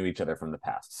of all knew each other from the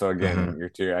past. So again, Hmm. your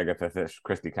two Agatha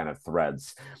Christie kind of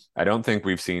threads. I don't think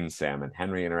we've seen Sam and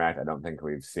Henry interact. I don't think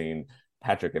we've seen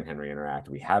Patrick and Henry interact.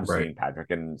 We have Right. seen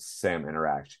Patrick and Sam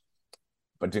interact,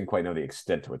 but didn't quite know the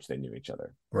extent to which they knew each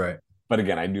other. Right. But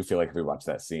again, I do feel like if we watch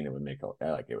that scene, it would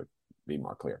it would be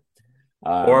more clear.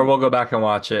 Or we'll go back and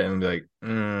watch it and be like,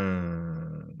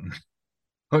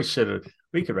 we should have.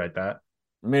 We could write that.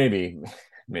 Maybe,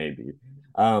 maybe.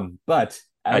 But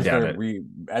I doubt it.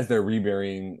 as they're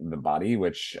reburying the body,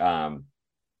 which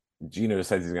Gino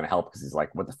decides he's gonna help because he's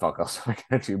like, what the fuck else am I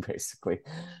gonna do, basically?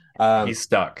 He's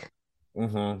stuck.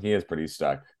 He is pretty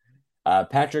stuck.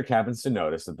 Patrick happens to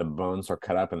notice that the bones are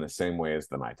cut up in the same way as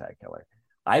the Mai Tai killer.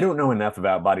 I don't know enough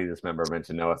about body dismemberment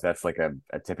to know if that's like a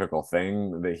typical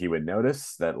thing that he would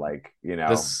notice that like,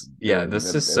 This is it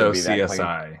would so be that clean.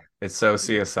 CSI. It's so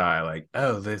CSI. Like,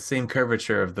 oh, the same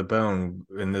curvature of the bone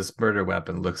in this murder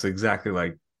weapon looks exactly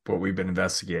like what we've been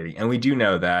investigating. And we do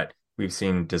know that we've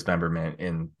seen dismemberment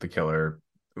in the killer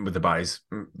with the bodies,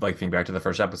 like think back to the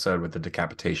first episode with the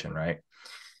decapitation, right?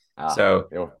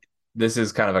 So this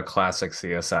is kind of a classic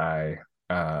CSI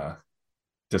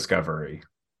discovery.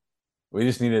 We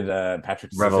just needed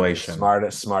Patrick to Revelation.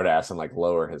 Smart ass and like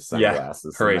lower his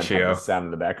sunglasses. Yeah, Horatio. And sound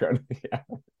in the background.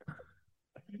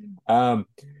 Yeah.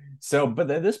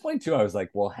 But at this point too, I was like,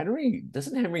 well,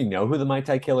 doesn't Henry know who the Mai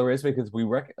Tai killer is? Because we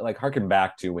harken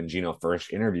back to when Gino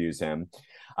first interviews him.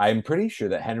 I'm pretty sure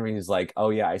that Henry is like,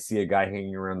 oh yeah, I see a guy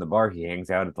hanging around the bar. He hangs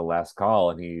out at the last call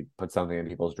and he puts something in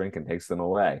people's drink and takes them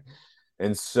away.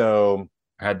 And so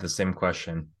I had the same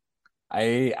question.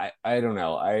 I don't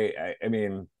know. I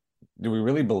mean, do we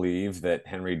really believe that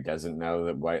Henry doesn't know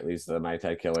that Whiteley's the Mai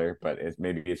Tai killer? But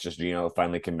maybe it's just Gino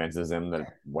finally convinces him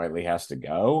that Whiteley has to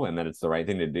go and that it's the right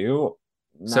thing to do.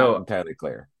 Not entirely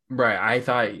clear. Right.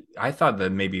 I thought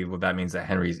that maybe that means that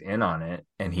Henry's in on it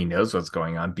and he knows what's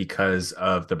going on because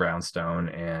of the brownstone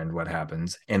and what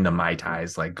happens and the Mai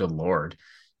Tais. Like, good Lord,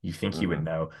 you think he would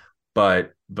know.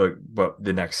 But the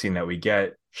next scene that we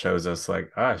get shows us like,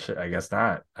 I guess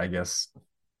not. I guess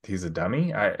he's a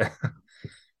dummy. I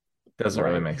doesn't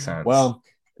really Right. make sense. Well,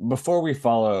 before we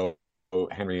follow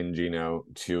Henry and Gino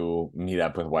to meet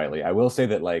up with Whiteley, I will say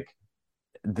that like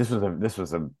this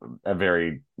was a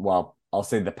very well, I'll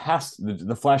say the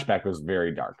flashback was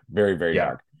very dark, very, very Yeah,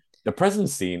 dark. The present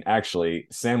scene, actually,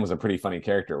 Sam was a pretty funny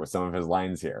character with some of his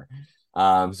lines here.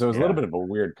 So it was a little yeah, bit of a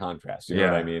weird contrast. You know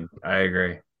what I yeah. mean? I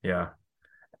agree. Yeah,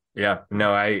 yeah.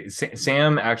 No,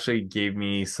 Sam actually gave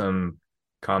me some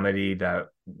comedy that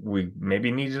we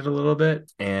maybe needed a little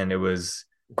bit, and it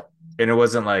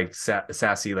wasn't like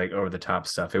sassy, like over the top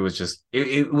stuff. It was just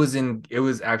it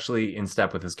was actually in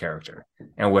step with his character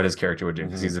and what his character would do,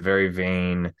 because he's Mm-hmm. a very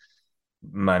vain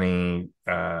money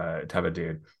type of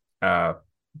dude. Uh,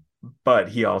 but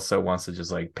he also wants to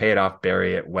just like pay it off,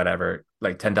 bury it, whatever.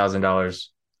 Like $10,000,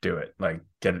 do it. Like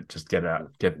get it, just get it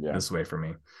out, get Yeah. this away from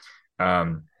me.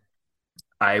 Um,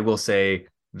 I will say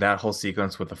that whole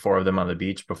sequence with the four of them on the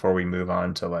beach before we move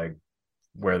on to like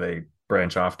where they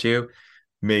branch off to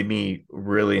made me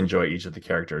really enjoy each of the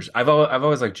characters. I've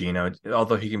always liked Gino,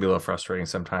 although he can be a little frustrating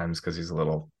sometimes because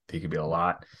he could be a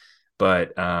lot.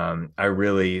 But I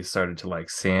really started to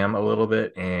like Sam a little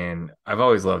bit, and I've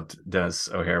always loved Dennis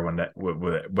O'Hare when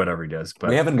whatever he does. We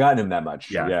But haven't gotten him that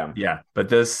much. yeah, Yeah. yeah. But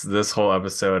this whole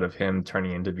episode of him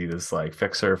turning into be this like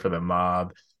fixer for the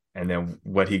mob, and then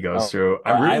what he goes Oh, through,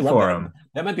 I'm I rooting love for that. him.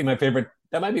 That might be my favorite.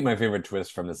 That might be my favorite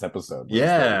twist from this episode was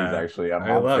that he's Yeah, actually a I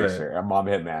mob love it. fixer, a mob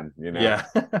hitman, Yeah.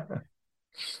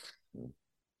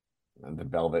 And the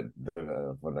velvet,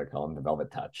 what do I call him? The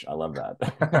velvet touch. I love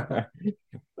that.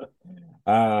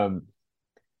 um,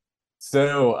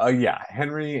 yeah,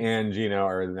 Henry and Gino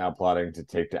are now plotting to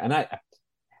take to, and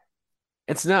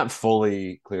it's not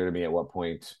fully clear to me at what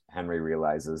point Henry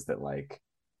realizes that like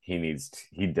he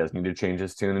does need to change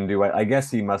his tune and do it. I guess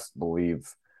he must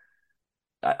believe.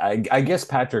 I guess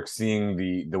Patrick seeing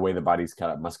the way the body's cut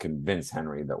up must convince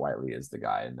Henry that Whiteley is the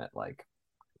guy and that like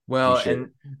he Well, should, and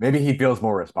maybe he feels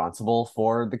more responsible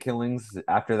for the killings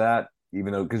after that,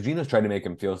 even though because Gino's tried to make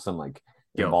him feel some like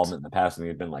guilt. involvement in the past, and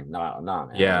he's been like, nah, man,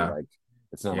 Yeah, like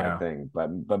it's not my yeah. thing. But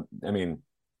I mean,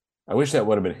 I wish that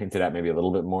would have been hinted at maybe a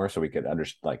little bit more so we could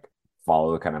like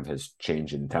follow kind of his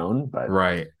change in tone. But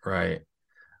Right, right.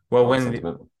 Well, all the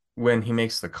sentiment. when he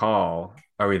makes the call,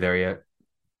 are we there yet?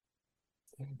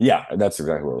 Yeah, that's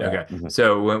exactly where we're Okay. at. Mm-hmm.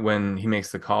 So when he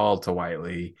makes the call to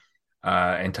Whiteley,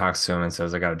 and talks to him and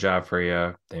says, "I got a job for you,"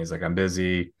 and he's like, "I'm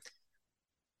busy."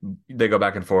 They go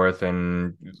back and forth,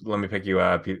 and let me pick you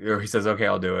up. Or he says, "Okay,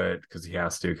 I'll do it," because he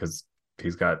has to, because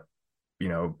he's got, he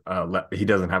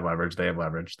doesn't have leverage. They have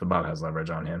leverage. The mob has leverage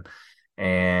on him,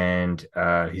 and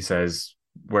he says,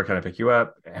 "Where can I pick you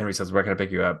up?" Henry says, "Where can I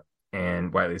pick you up?"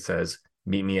 And Whiteley says,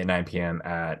 "Meet me at 9 p.m.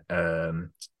 at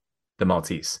the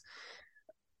Maltese."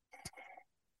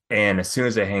 And as soon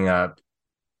as they hang up,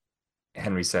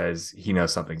 Henry says he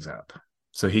knows something's up.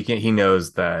 So he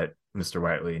knows that Mr.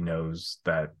 Whiteley knows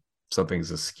that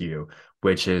something's askew,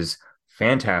 which is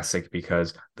fantastic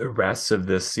because the rest of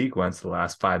this sequence, the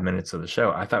last 5 minutes of the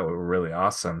show, I thought were really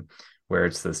awesome, where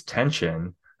it's this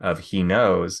tension of he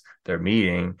knows they're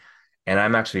meeting. And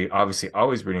I'm actually obviously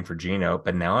always rooting for Gino,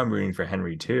 but now I'm rooting for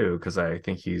Henry too, because I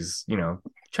think he's,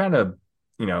 trying to,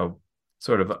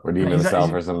 sort of Redeem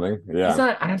himself or something. he's Yeah.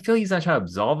 not, I feel he's not trying to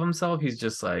absolve himself. He's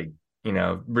just like,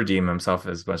 redeem himself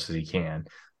as much as he can.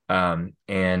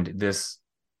 And this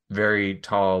very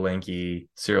tall, lanky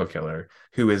serial killer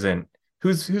who's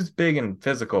big and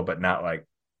physical, but not like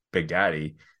Big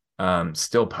Daddy,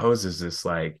 still poses this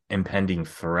like impending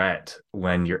threat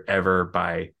when you're ever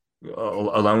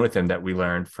alone with him, that we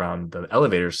learned from the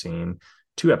elevator scene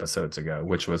 2 episodes ago,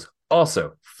 which was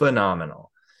also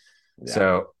phenomenal. Yeah.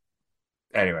 So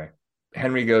anyway,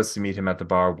 Henry goes to meet him at the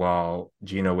bar while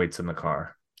Gino waits in the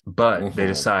car. But they Mm-hmm.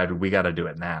 decide we got to do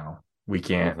it now. We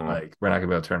can't, Mm-hmm. like, we're not gonna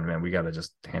be able to turn him in. We got to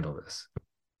just handle this.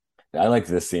 I liked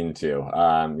this scene too.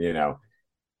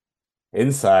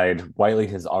 Inside, Whiteley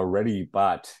has already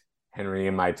bought Henry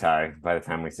and Mai Tai by the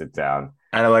time we sit down.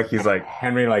 And I like he's like,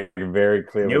 Henry like very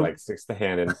clearly nope, like sticks the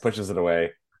hand and pushes it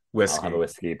away. I'll have a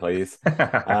whiskey. whiskey, please.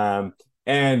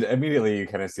 And immediately you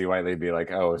kind of see Whiteley be like,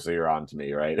 "Oh, so you're on to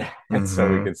me, right?" And so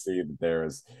we Hmm. could see that there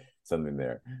was something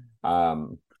there.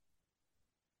 Um,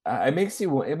 it makes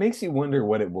you wonder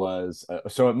what it was.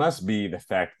 So it must be the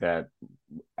fact that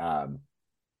um,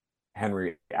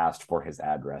 Henry asked for his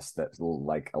address that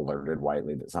like alerted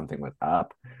Whiteley that something was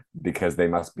up, because they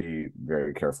must be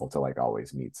very careful to like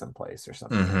always meet someplace or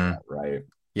something like Hmm. that, right?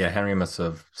 Yeah, Henry must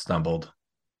have stumbled.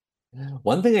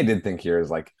 One thing I did think here is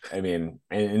like, I mean,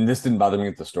 and this didn't bother me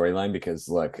with the storyline because,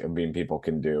 look, I mean, people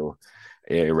can do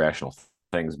irrational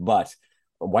things, but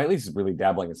Whiteley's really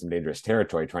dabbling in some dangerous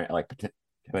territory, trying like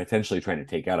potentially trying to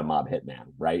take out a mob hitman,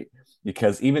 right?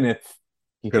 Because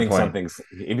Good point.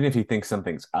 even if he thinks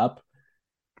something's up,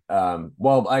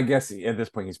 well, I guess at this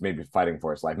point he's maybe fighting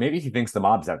for his life. Maybe he thinks the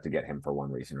mob's out to get him for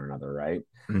one reason or another, right?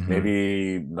 Hmm.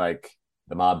 Maybe like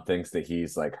the mob thinks that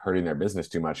he's like hurting their business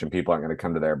too much and people aren't going to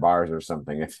come to their bars or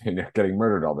something if they're getting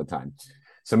murdered all the time.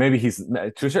 So maybe he's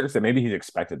to a certain extent, maybe he's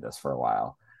expected this for a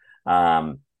while.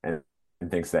 And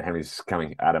thinks that Henry's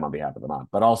coming at him on behalf of the mob.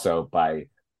 But also by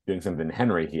doing something to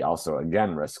Henry, he also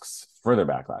again risks further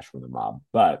backlash from the mob.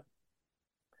 But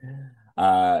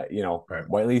Right.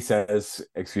 Whiteley says,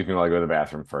 "Excuse me while I go to the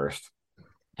bathroom first."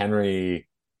 Henry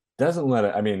doesn't let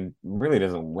it, I mean, really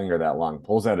doesn't linger that long,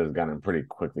 pulls out his gun and pretty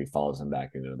quickly follows him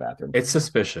back into the bathroom. It's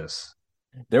suspicious.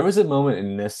 There was a moment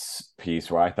in this piece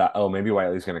where I thought, oh, maybe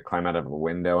Whiteley's going to climb out of a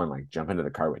window and like jump into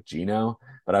the car with Gino.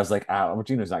 But I was like, oh,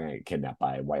 Gino's not going to get kidnapped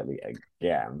by Whiteley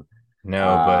again. No,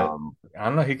 but Um, I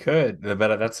don't know. He could,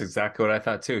 but that's exactly what I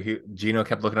thought too. Gino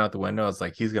kept looking out the window. I was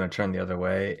like, he's gonna turn the other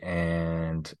way,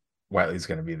 and Wiley's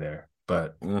gonna be there.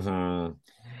 But mhm.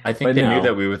 I think But they knew that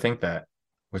no, we would think that,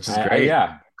 which is great.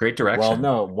 yeah. Great Well, direction.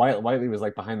 no, Whiteley was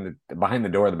like behind the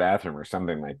door of the bathroom or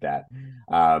something like that.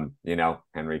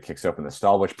 Henry kicks open the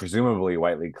stall, which presumably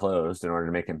Whiteley closed in order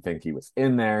to make him think he was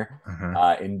in there.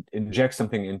 Hmm. Injects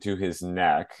something into his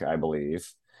neck, I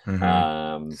believe. Hmm.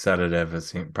 Um, Sedative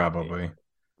is probably.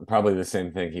 Probably the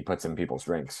same thing he puts in people's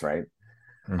drinks, right?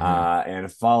 Hmm.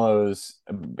 And follows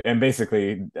and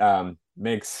basically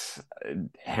makes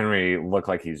Henry look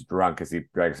like he's drunk as he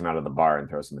drags him out of the bar and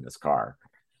throws him in his car.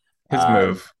 His Uh,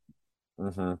 move.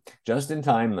 mhm. Just in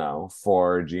time, though,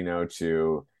 for Gino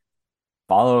to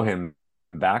follow him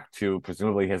back to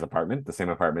presumably his apartment, the same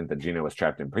apartment that Gino was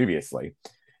trapped in previously,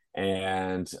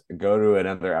 and go to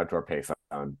another outdoor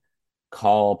payphone,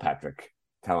 call Patrick,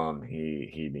 tell him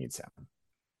he needs him.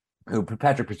 Who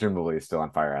Patrick presumably is still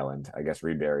on Fire Island, I guess,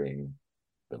 reburying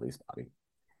Billy's body.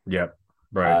 Yep.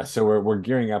 Right. So we're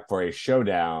gearing up for a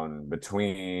showdown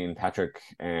between Patrick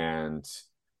and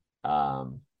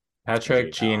um,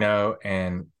 Patrick, Gino. Gino,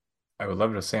 and I would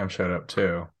love it if Sam showed up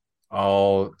too.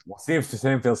 All We'll see if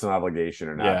Sam feels an obligation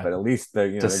or not, yeah, but at least they're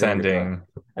going to get the. descending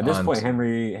At this point,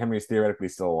 onto. Henry's theoretically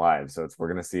still alive, so we're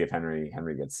going to see if Henry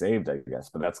gets saved, I guess.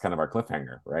 But that's kind of our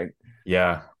cliffhanger, right?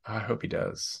 Yeah, I hope he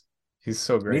does. He's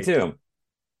so Me great. too.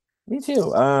 Me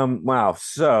too. Wow.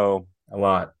 So A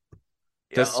lot.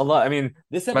 yeah, a Just lot. I mean,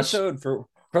 this much. episode for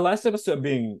last episode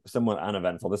being somewhat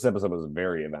uneventful, this episode was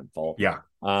very eventful. Yeah.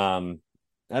 Um,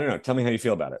 I don't know. Tell me how you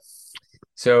feel about it.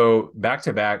 So back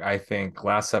to back, I think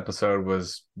last episode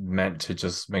was meant to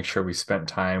just make sure we spent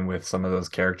time with some of those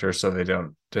characters so they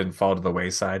didn't fall to the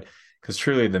wayside. Because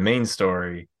truly the main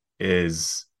story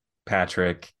is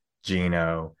Patrick,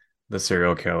 Gino, the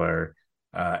serial killer,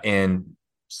 and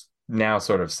now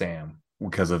sort of Sam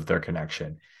because of their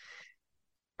connection.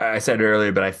 I said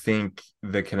earlier, but I think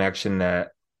the connection that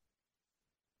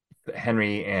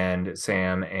Henry and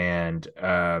Sam and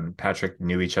Patrick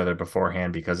knew each other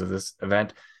beforehand because of this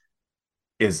event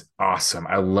is awesome.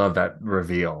 I love that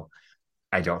reveal.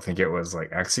 I don't think it was like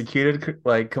executed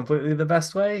like completely the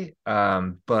best way,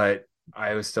 but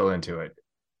I was still into it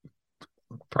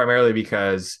primarily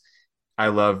because I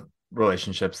love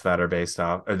relationships that are based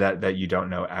off or that you don't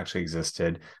know actually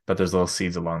existed, but there's little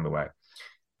seeds along the way.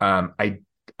 Um, I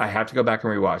I have to go back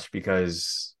and rewatch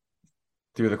because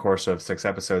through the course of 6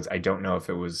 episodes, I don't know if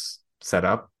it was set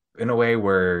up in a way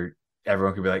where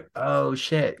everyone could be like, "Oh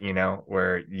shit,"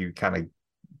 where you kind of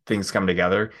things come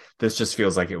together. This just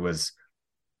feels like it was,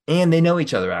 and they know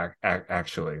each other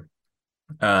actually.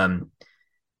 Um,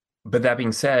 but that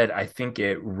being said, I think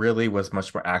it really was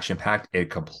much more action packed. It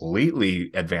completely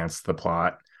advanced the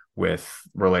plot with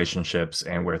relationships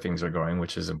and where things are going,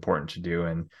 which is important to do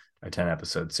in a 10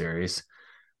 episode series.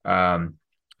 Um,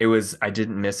 I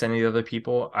didn't miss any other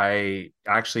people. I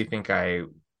actually think I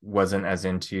wasn't as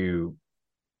into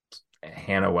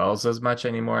Hannah Wells as much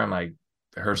anymore. I'm like,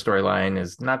 her storyline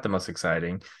is not the most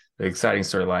exciting. The exciting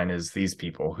storyline is these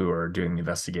people who are doing the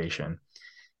investigation.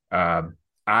 Um,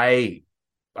 I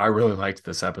I really liked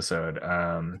this episode.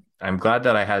 I'm glad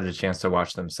that I had the chance to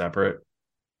watch them separate,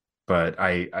 but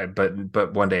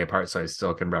but one day apart, so I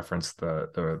still can reference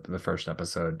the first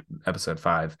episode, episode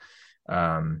 5,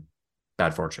 um,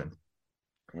 Bad Fortune.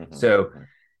 Mm-hmm. So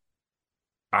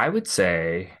I would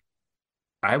say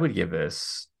I would give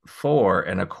this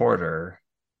 4.25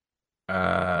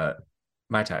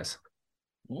 Mai Tais.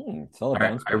 Solid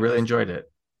bounce I really back. enjoyed it.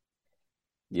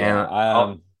 Yeah.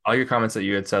 And all your comments that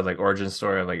you had said, like origin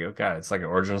story, like, oh God, it's like an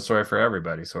origin story for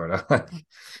everybody, sort of.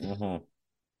 Mhm.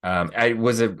 I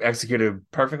was it executed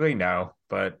perfectly? No,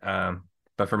 but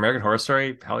for American Horror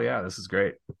Story, hell yeah, this is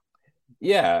great.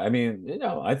 Yeah, I mean,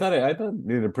 I thought it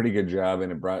did a pretty good job,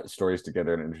 and it brought stories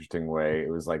together in an interesting way.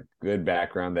 It was like good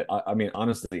background that I mean,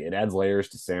 honestly, it adds layers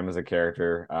to Sam as a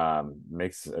character.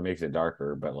 Makes it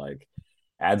darker, but like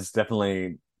adds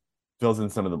definitely fills in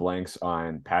some of the blanks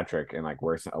on Patrick and like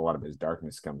where a lot of his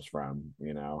darkness comes from,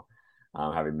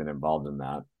 having been involved in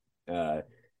that. Uh,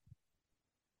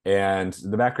 and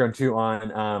the background too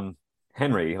on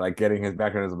Henry, like getting his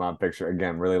background as a mob picture.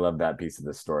 Again, really love that piece of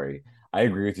the story. I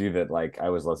agree with you that like I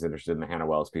was less interested in the Hannah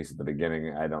Wells piece at the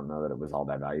beginning. I don't know that it was all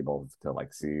that valuable to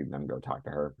like see them go talk to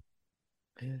her.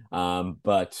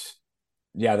 But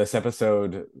yeah, this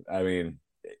episode, I mean,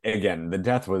 again, the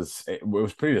death was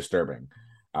pretty disturbing.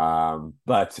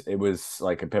 But it was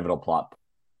like a pivotal plot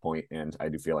point, and I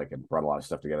do feel like it brought a lot of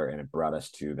stuff together, and it brought us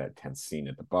to that tense scene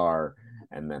at the bar,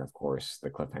 and then of course the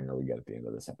cliffhanger we get at the end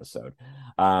of this episode.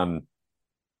 Um,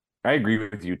 I agree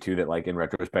with you too that like in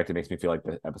retrospect, it makes me feel like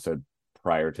the episode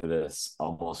prior to this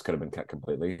almost could have been cut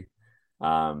completely.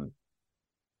 Um,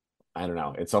 I don't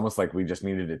know. It's almost like we just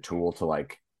needed a tool to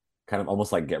like kind of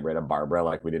almost like get rid of Barbara,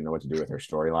 like we didn't know what to do with her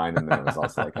storyline. And then it was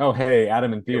also like, oh hey,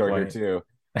 Adam and Theo Good are here point. too,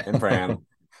 and Fran,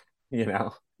 you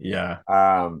know. Yeah,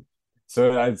 Um,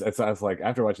 so I was like,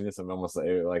 after watching this, I'm almost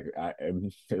like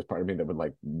there's part of me that would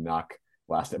like knock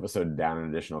last episode down an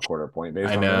additional quarter point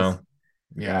based I on this. know.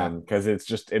 Yeah. Because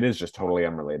it is just totally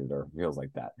unrelated or feels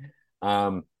like that.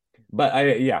 Um, but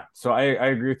so I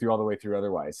agree with you all the way through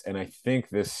otherwise. And I think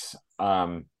this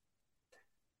I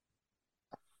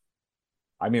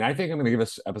mean, I think I'm gonna give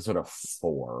this episode a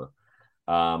 4.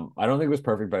 I don't think it was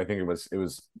perfect, but I think it was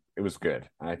good.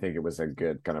 I think it was a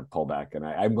good kind of pullback, and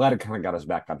I'm glad it kind of got us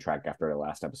back on track after the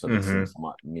last episode that seemed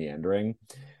somewhat meandering.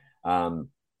 Um,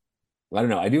 I don't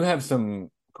know. I do have some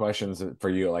questions for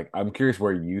you. Like, I'm curious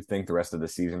where you think the rest of the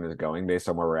season is going based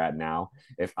on where we're at now.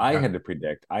 If I Okay. had to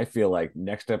predict, I feel like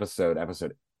next episode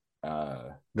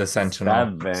The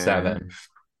Sentinel 7, 7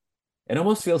 it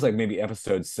almost feels like maybe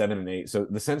episodes 7 and 8. So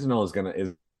the Sentinel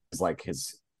is like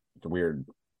his weird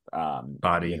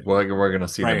body. Well, we're gonna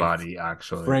see the Frank body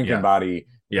actually. Franken Yeah. body,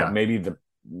 but Yeah. maybe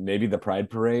the Pride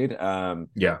Parade.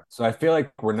 Yeah. So I feel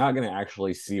like we're not going to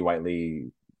actually see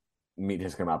Whiteley meet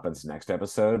his comeuppance next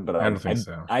episode, but I don't think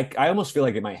so. I almost feel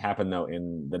like it might happen though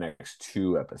in the next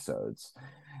 2 episodes.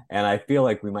 And I feel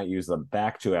like we might use the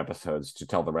back 2 episodes to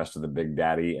tell the rest of the Big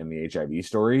Daddy and the HIV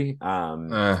story.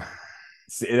 Uh,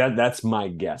 That's my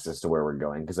guess as to where we're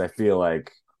going because I feel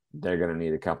like they're going to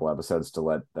need a couple episodes to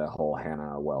let the whole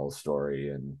Hannah Wells story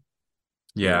and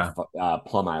yeah.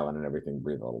 Plum Island and everything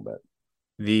breathe a little bit.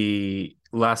 The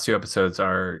last 2 episodes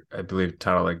are, I believe,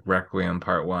 titled like Requiem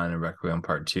Part 1 and Requiem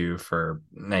Part 2 for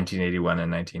 1981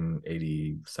 and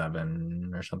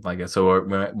 1987 or something like that. So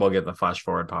we'll get the flash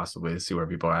forward possibly to see where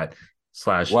people are at.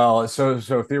 Slash, Well, so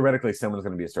theoretically, someone's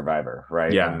going to be a survivor,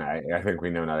 right? yeah, And I think we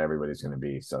know not everybody's going to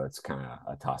be, so it's kind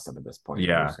of a toss up at this point. We're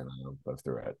yeah. just going to go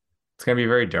through it. It's gonna be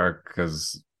very dark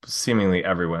because seemingly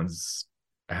everyone's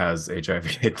has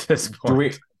HIV at this Do we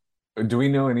point. do we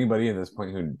know anybody at this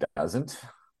point who doesn't?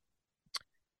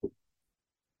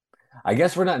 I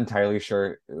guess we're not entirely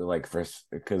sure, like first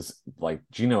because like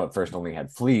Gino at first only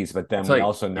had fleas, but then It's we like,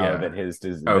 also know yeah. that his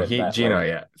is Oh, that that Gino, like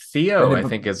yeah. but, Theo, I but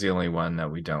think, is the only one that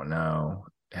we don't know.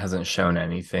 Hasn't shown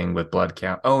anything with blood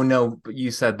count. Oh no, but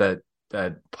you said that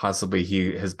possibly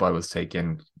his blood was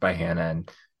taken by Hannah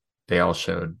and they all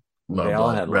showed low they all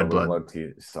blood, had red blood. low T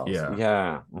cells. Yeah.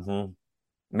 Yeah.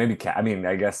 Maybe I mean,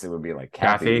 I guess it would be like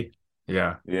Kathy? Kathy.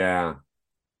 Yeah, Yeah.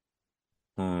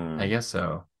 I Hmm. guess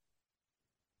so.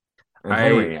 And I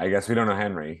Henry, I guess we don't know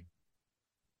Henry.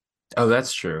 Oh,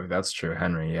 that's true. That's true.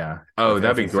 Henry, yeah. Oh,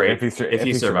 that'd be great if if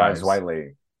he he survives survives.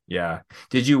 Whiteley, Yeah.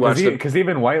 Did you watch the because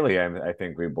even Whiteley, I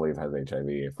think we believe has HIV.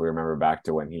 If we remember back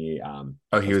to when he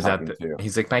Oh, he was was at talking the to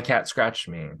he's like, my cat scratched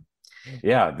me.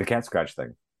 yeah the cat scratch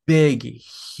thing. Big,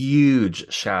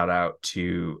 huge shout out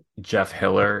to Jeff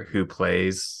Hiller, who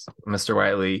plays Mr.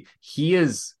 Whiteley. He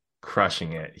is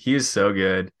crushing it. He is so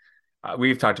good.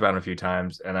 We've talked about him a few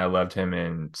times, and I loved him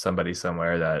in Somebody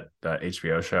Somewhere, that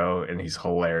HBO show, and he's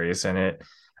hilarious in it.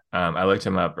 I looked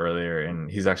him up earlier, and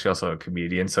he's actually also a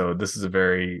comedian. So this is a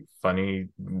very funny,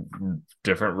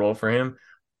 different role for him.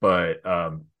 But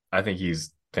I think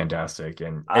he's fantastic,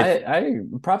 and I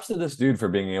props to this dude for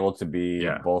being able to be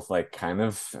yeah, both like kind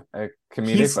of comedic,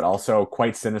 he's but also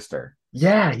quite sinister.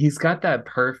 yeah, he's got that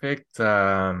perfect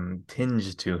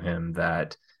tinge to him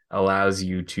that allows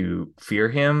you to fear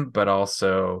him, but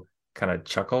also kind of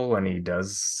chuckle when he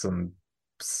does some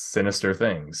sinister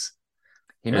things.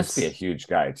 He must be a It's huge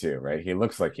guy too, right? He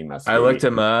looks like he must I looked be.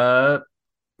 him up.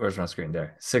 Where's my screen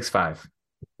there? 6'5".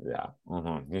 Yeah,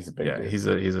 he's a big Yeah, dude. he's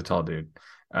a tall dude.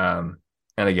 And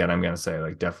again, I'm gonna say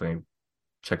like definitely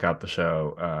check out the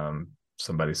show.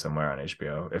 Somebody Somewhere on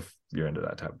HBO if you're into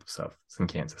that type of stuff. It's in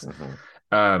Kansas.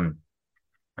 Um,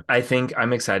 I think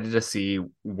I'm excited to see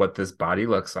what this body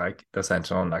looks like, the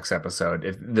Sentinel next episode.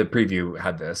 If the preview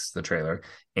had this, the trailer,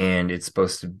 and it's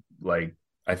supposed to like,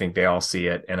 I think they all see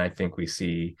it, and I think we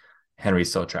see Henry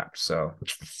still trapped. So,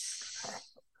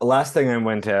 last thing I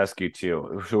wanted to ask you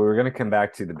too. So we're going to come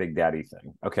back to the Big Daddy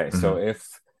thing. Okay, so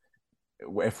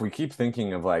if we keep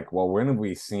thinking of like, well, when have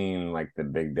we seen like the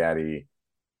Big Daddy?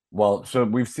 Well, so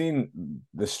we've seen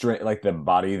the straight, like the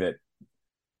body that,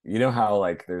 you know how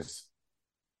like there's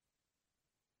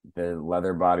the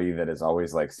leather body that is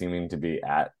always like seeming to be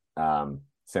at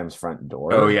Sam's front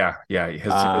door. Oh yeah,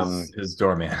 his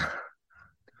doorman.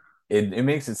 It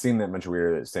makes it seem that much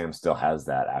weirder that Sam still has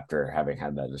that after having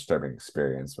had that disturbing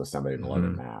experience with somebody in a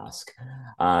leather mask.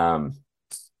 I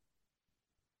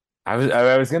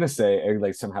was gonna say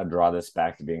like somehow draw this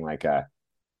back to being like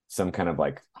some kind of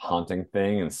like haunting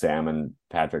thing in Sam and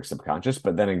Patrick's subconscious,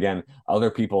 but then again, other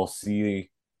people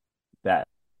see that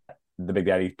the Big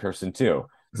Daddy person too.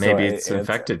 Maybe it's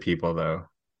infected people though.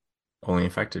 Only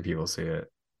infected people see it.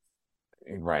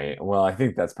 Right. Well, I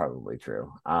think that's probably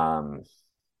true.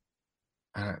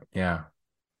 Yeah.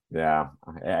 That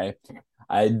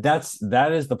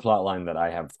is the plot line that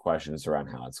I have questions around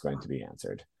how it's going to be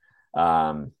answered.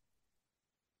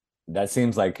 That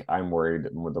seems like I'm worried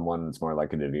with the one that's more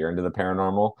likely to veer into the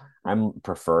paranormal. I'm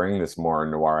preferring this more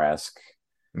noir-esque,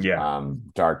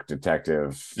 dark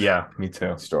detective. Yeah, me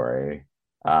too. Story,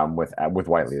 with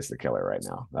Whiteley as the killer right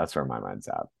now. That's where my mind's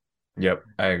at. Yep,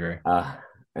 I agree.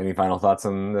 Any final thoughts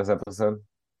on this episode?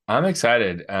 I'm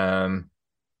excited.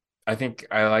 I think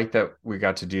I like that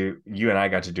you and I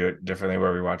got to do it differently,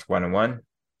 where we watch 1 and 1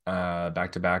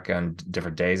 back to back on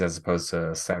different days as opposed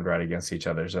to slammed right against each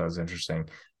other. So it was interesting.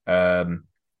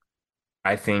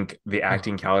 I think the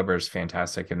acting caliber is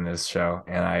fantastic in this show,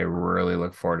 and I really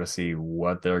look forward to see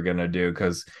what they're gonna do,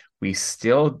 because we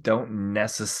still don't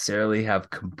necessarily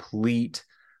have complete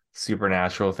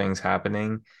supernatural things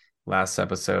happening. Last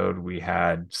episode we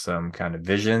had some kind of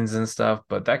visions and stuff,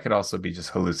 but that could also be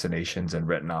just hallucinations and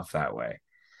written off that way,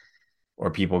 or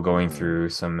people going through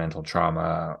some mental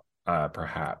trauma,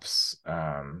 perhaps.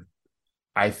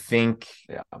 I think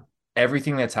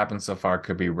everything that's happened so far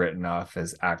could be written off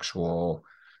as actual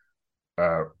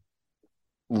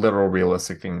literal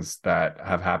realistic things that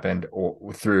have happened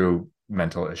or through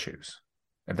mental issues,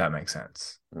 if that makes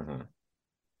sense.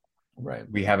 Right.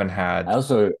 We haven't had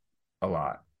also a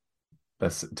lot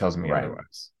that tells me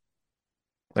otherwise.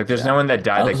 Like there's no one that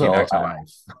died that came back to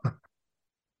life.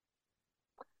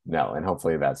 No, and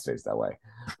hopefully that stays that way.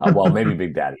 Well, maybe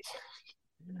Big Daddy.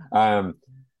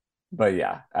 But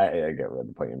yeah, I get what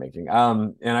the point you're making.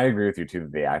 And I agree with you too,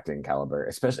 that the acting caliber,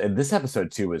 especially this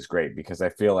episode too, was great, because I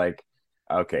feel like,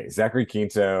 okay, Zachary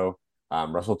Quinto,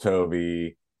 Russell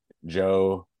Tovey,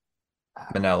 Joe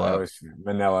Manello.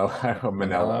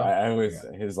 I always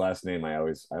his last name. I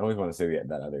always want to say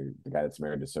the guy that's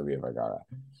married to Sofia Vergara.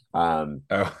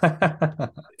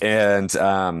 And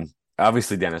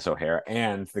obviously Dennis O'Hare,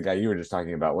 and the guy you were just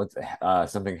talking about. What's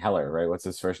something Heller, right? What's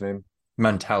his first name?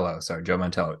 Montello. Sorry, Joe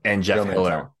Montello and Jeff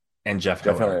Hiller. And Jeff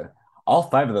Hiller. All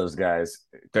 5 of those guys,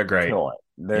 they're great.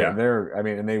 They're I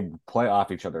mean, and they play off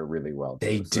each other really well.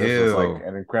 They do. This was like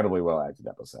an incredibly well acted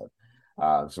episode.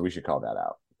 So we should call that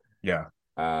out. Yeah.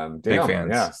 Big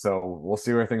fans. Yeah. So we'll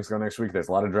see where things go next week. There's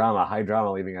a lot of drama, high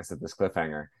drama, leaving us at this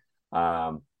cliffhanger.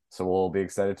 So we'll be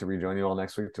excited to rejoin you all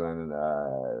next week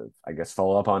to, I guess,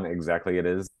 follow up on exactly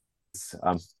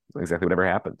whatever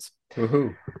happens.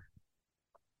 Woohoo.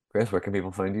 Chris, where can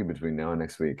people find you between now and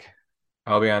next week?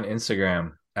 I'll be on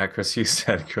Instagram at Chris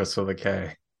Husted, Chris with a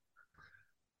K.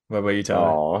 What about you,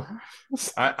 Tyler?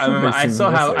 I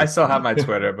still have my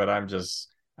Twitter, but I'm just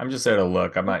there to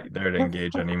look. I'm not there to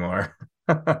engage anymore.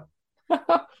 Wah,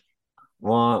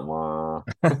 wah.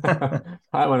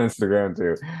 I'm on Instagram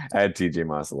too at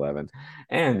TJMoss11,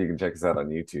 and you can check us out on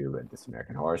YouTube at This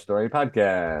American Horror Story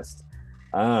Podcast.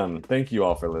 Thank you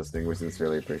all for listening. We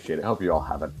sincerely appreciate it. Hope you all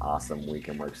have an awesome week,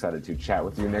 and we're excited to chat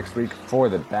with you next week for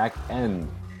the back end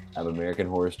of American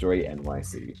Horror Story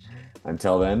NYC.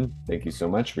 Until then, thank you so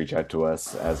much. Reach out to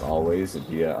us as always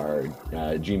via our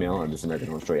Gmail on This American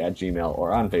Horror Story at Gmail,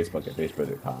 or on Facebook at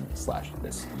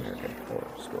facebook.com/This American Horror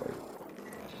Story.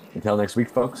 Until next week,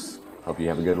 folks, hope you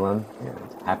have a good one, and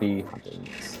happy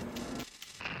huntings.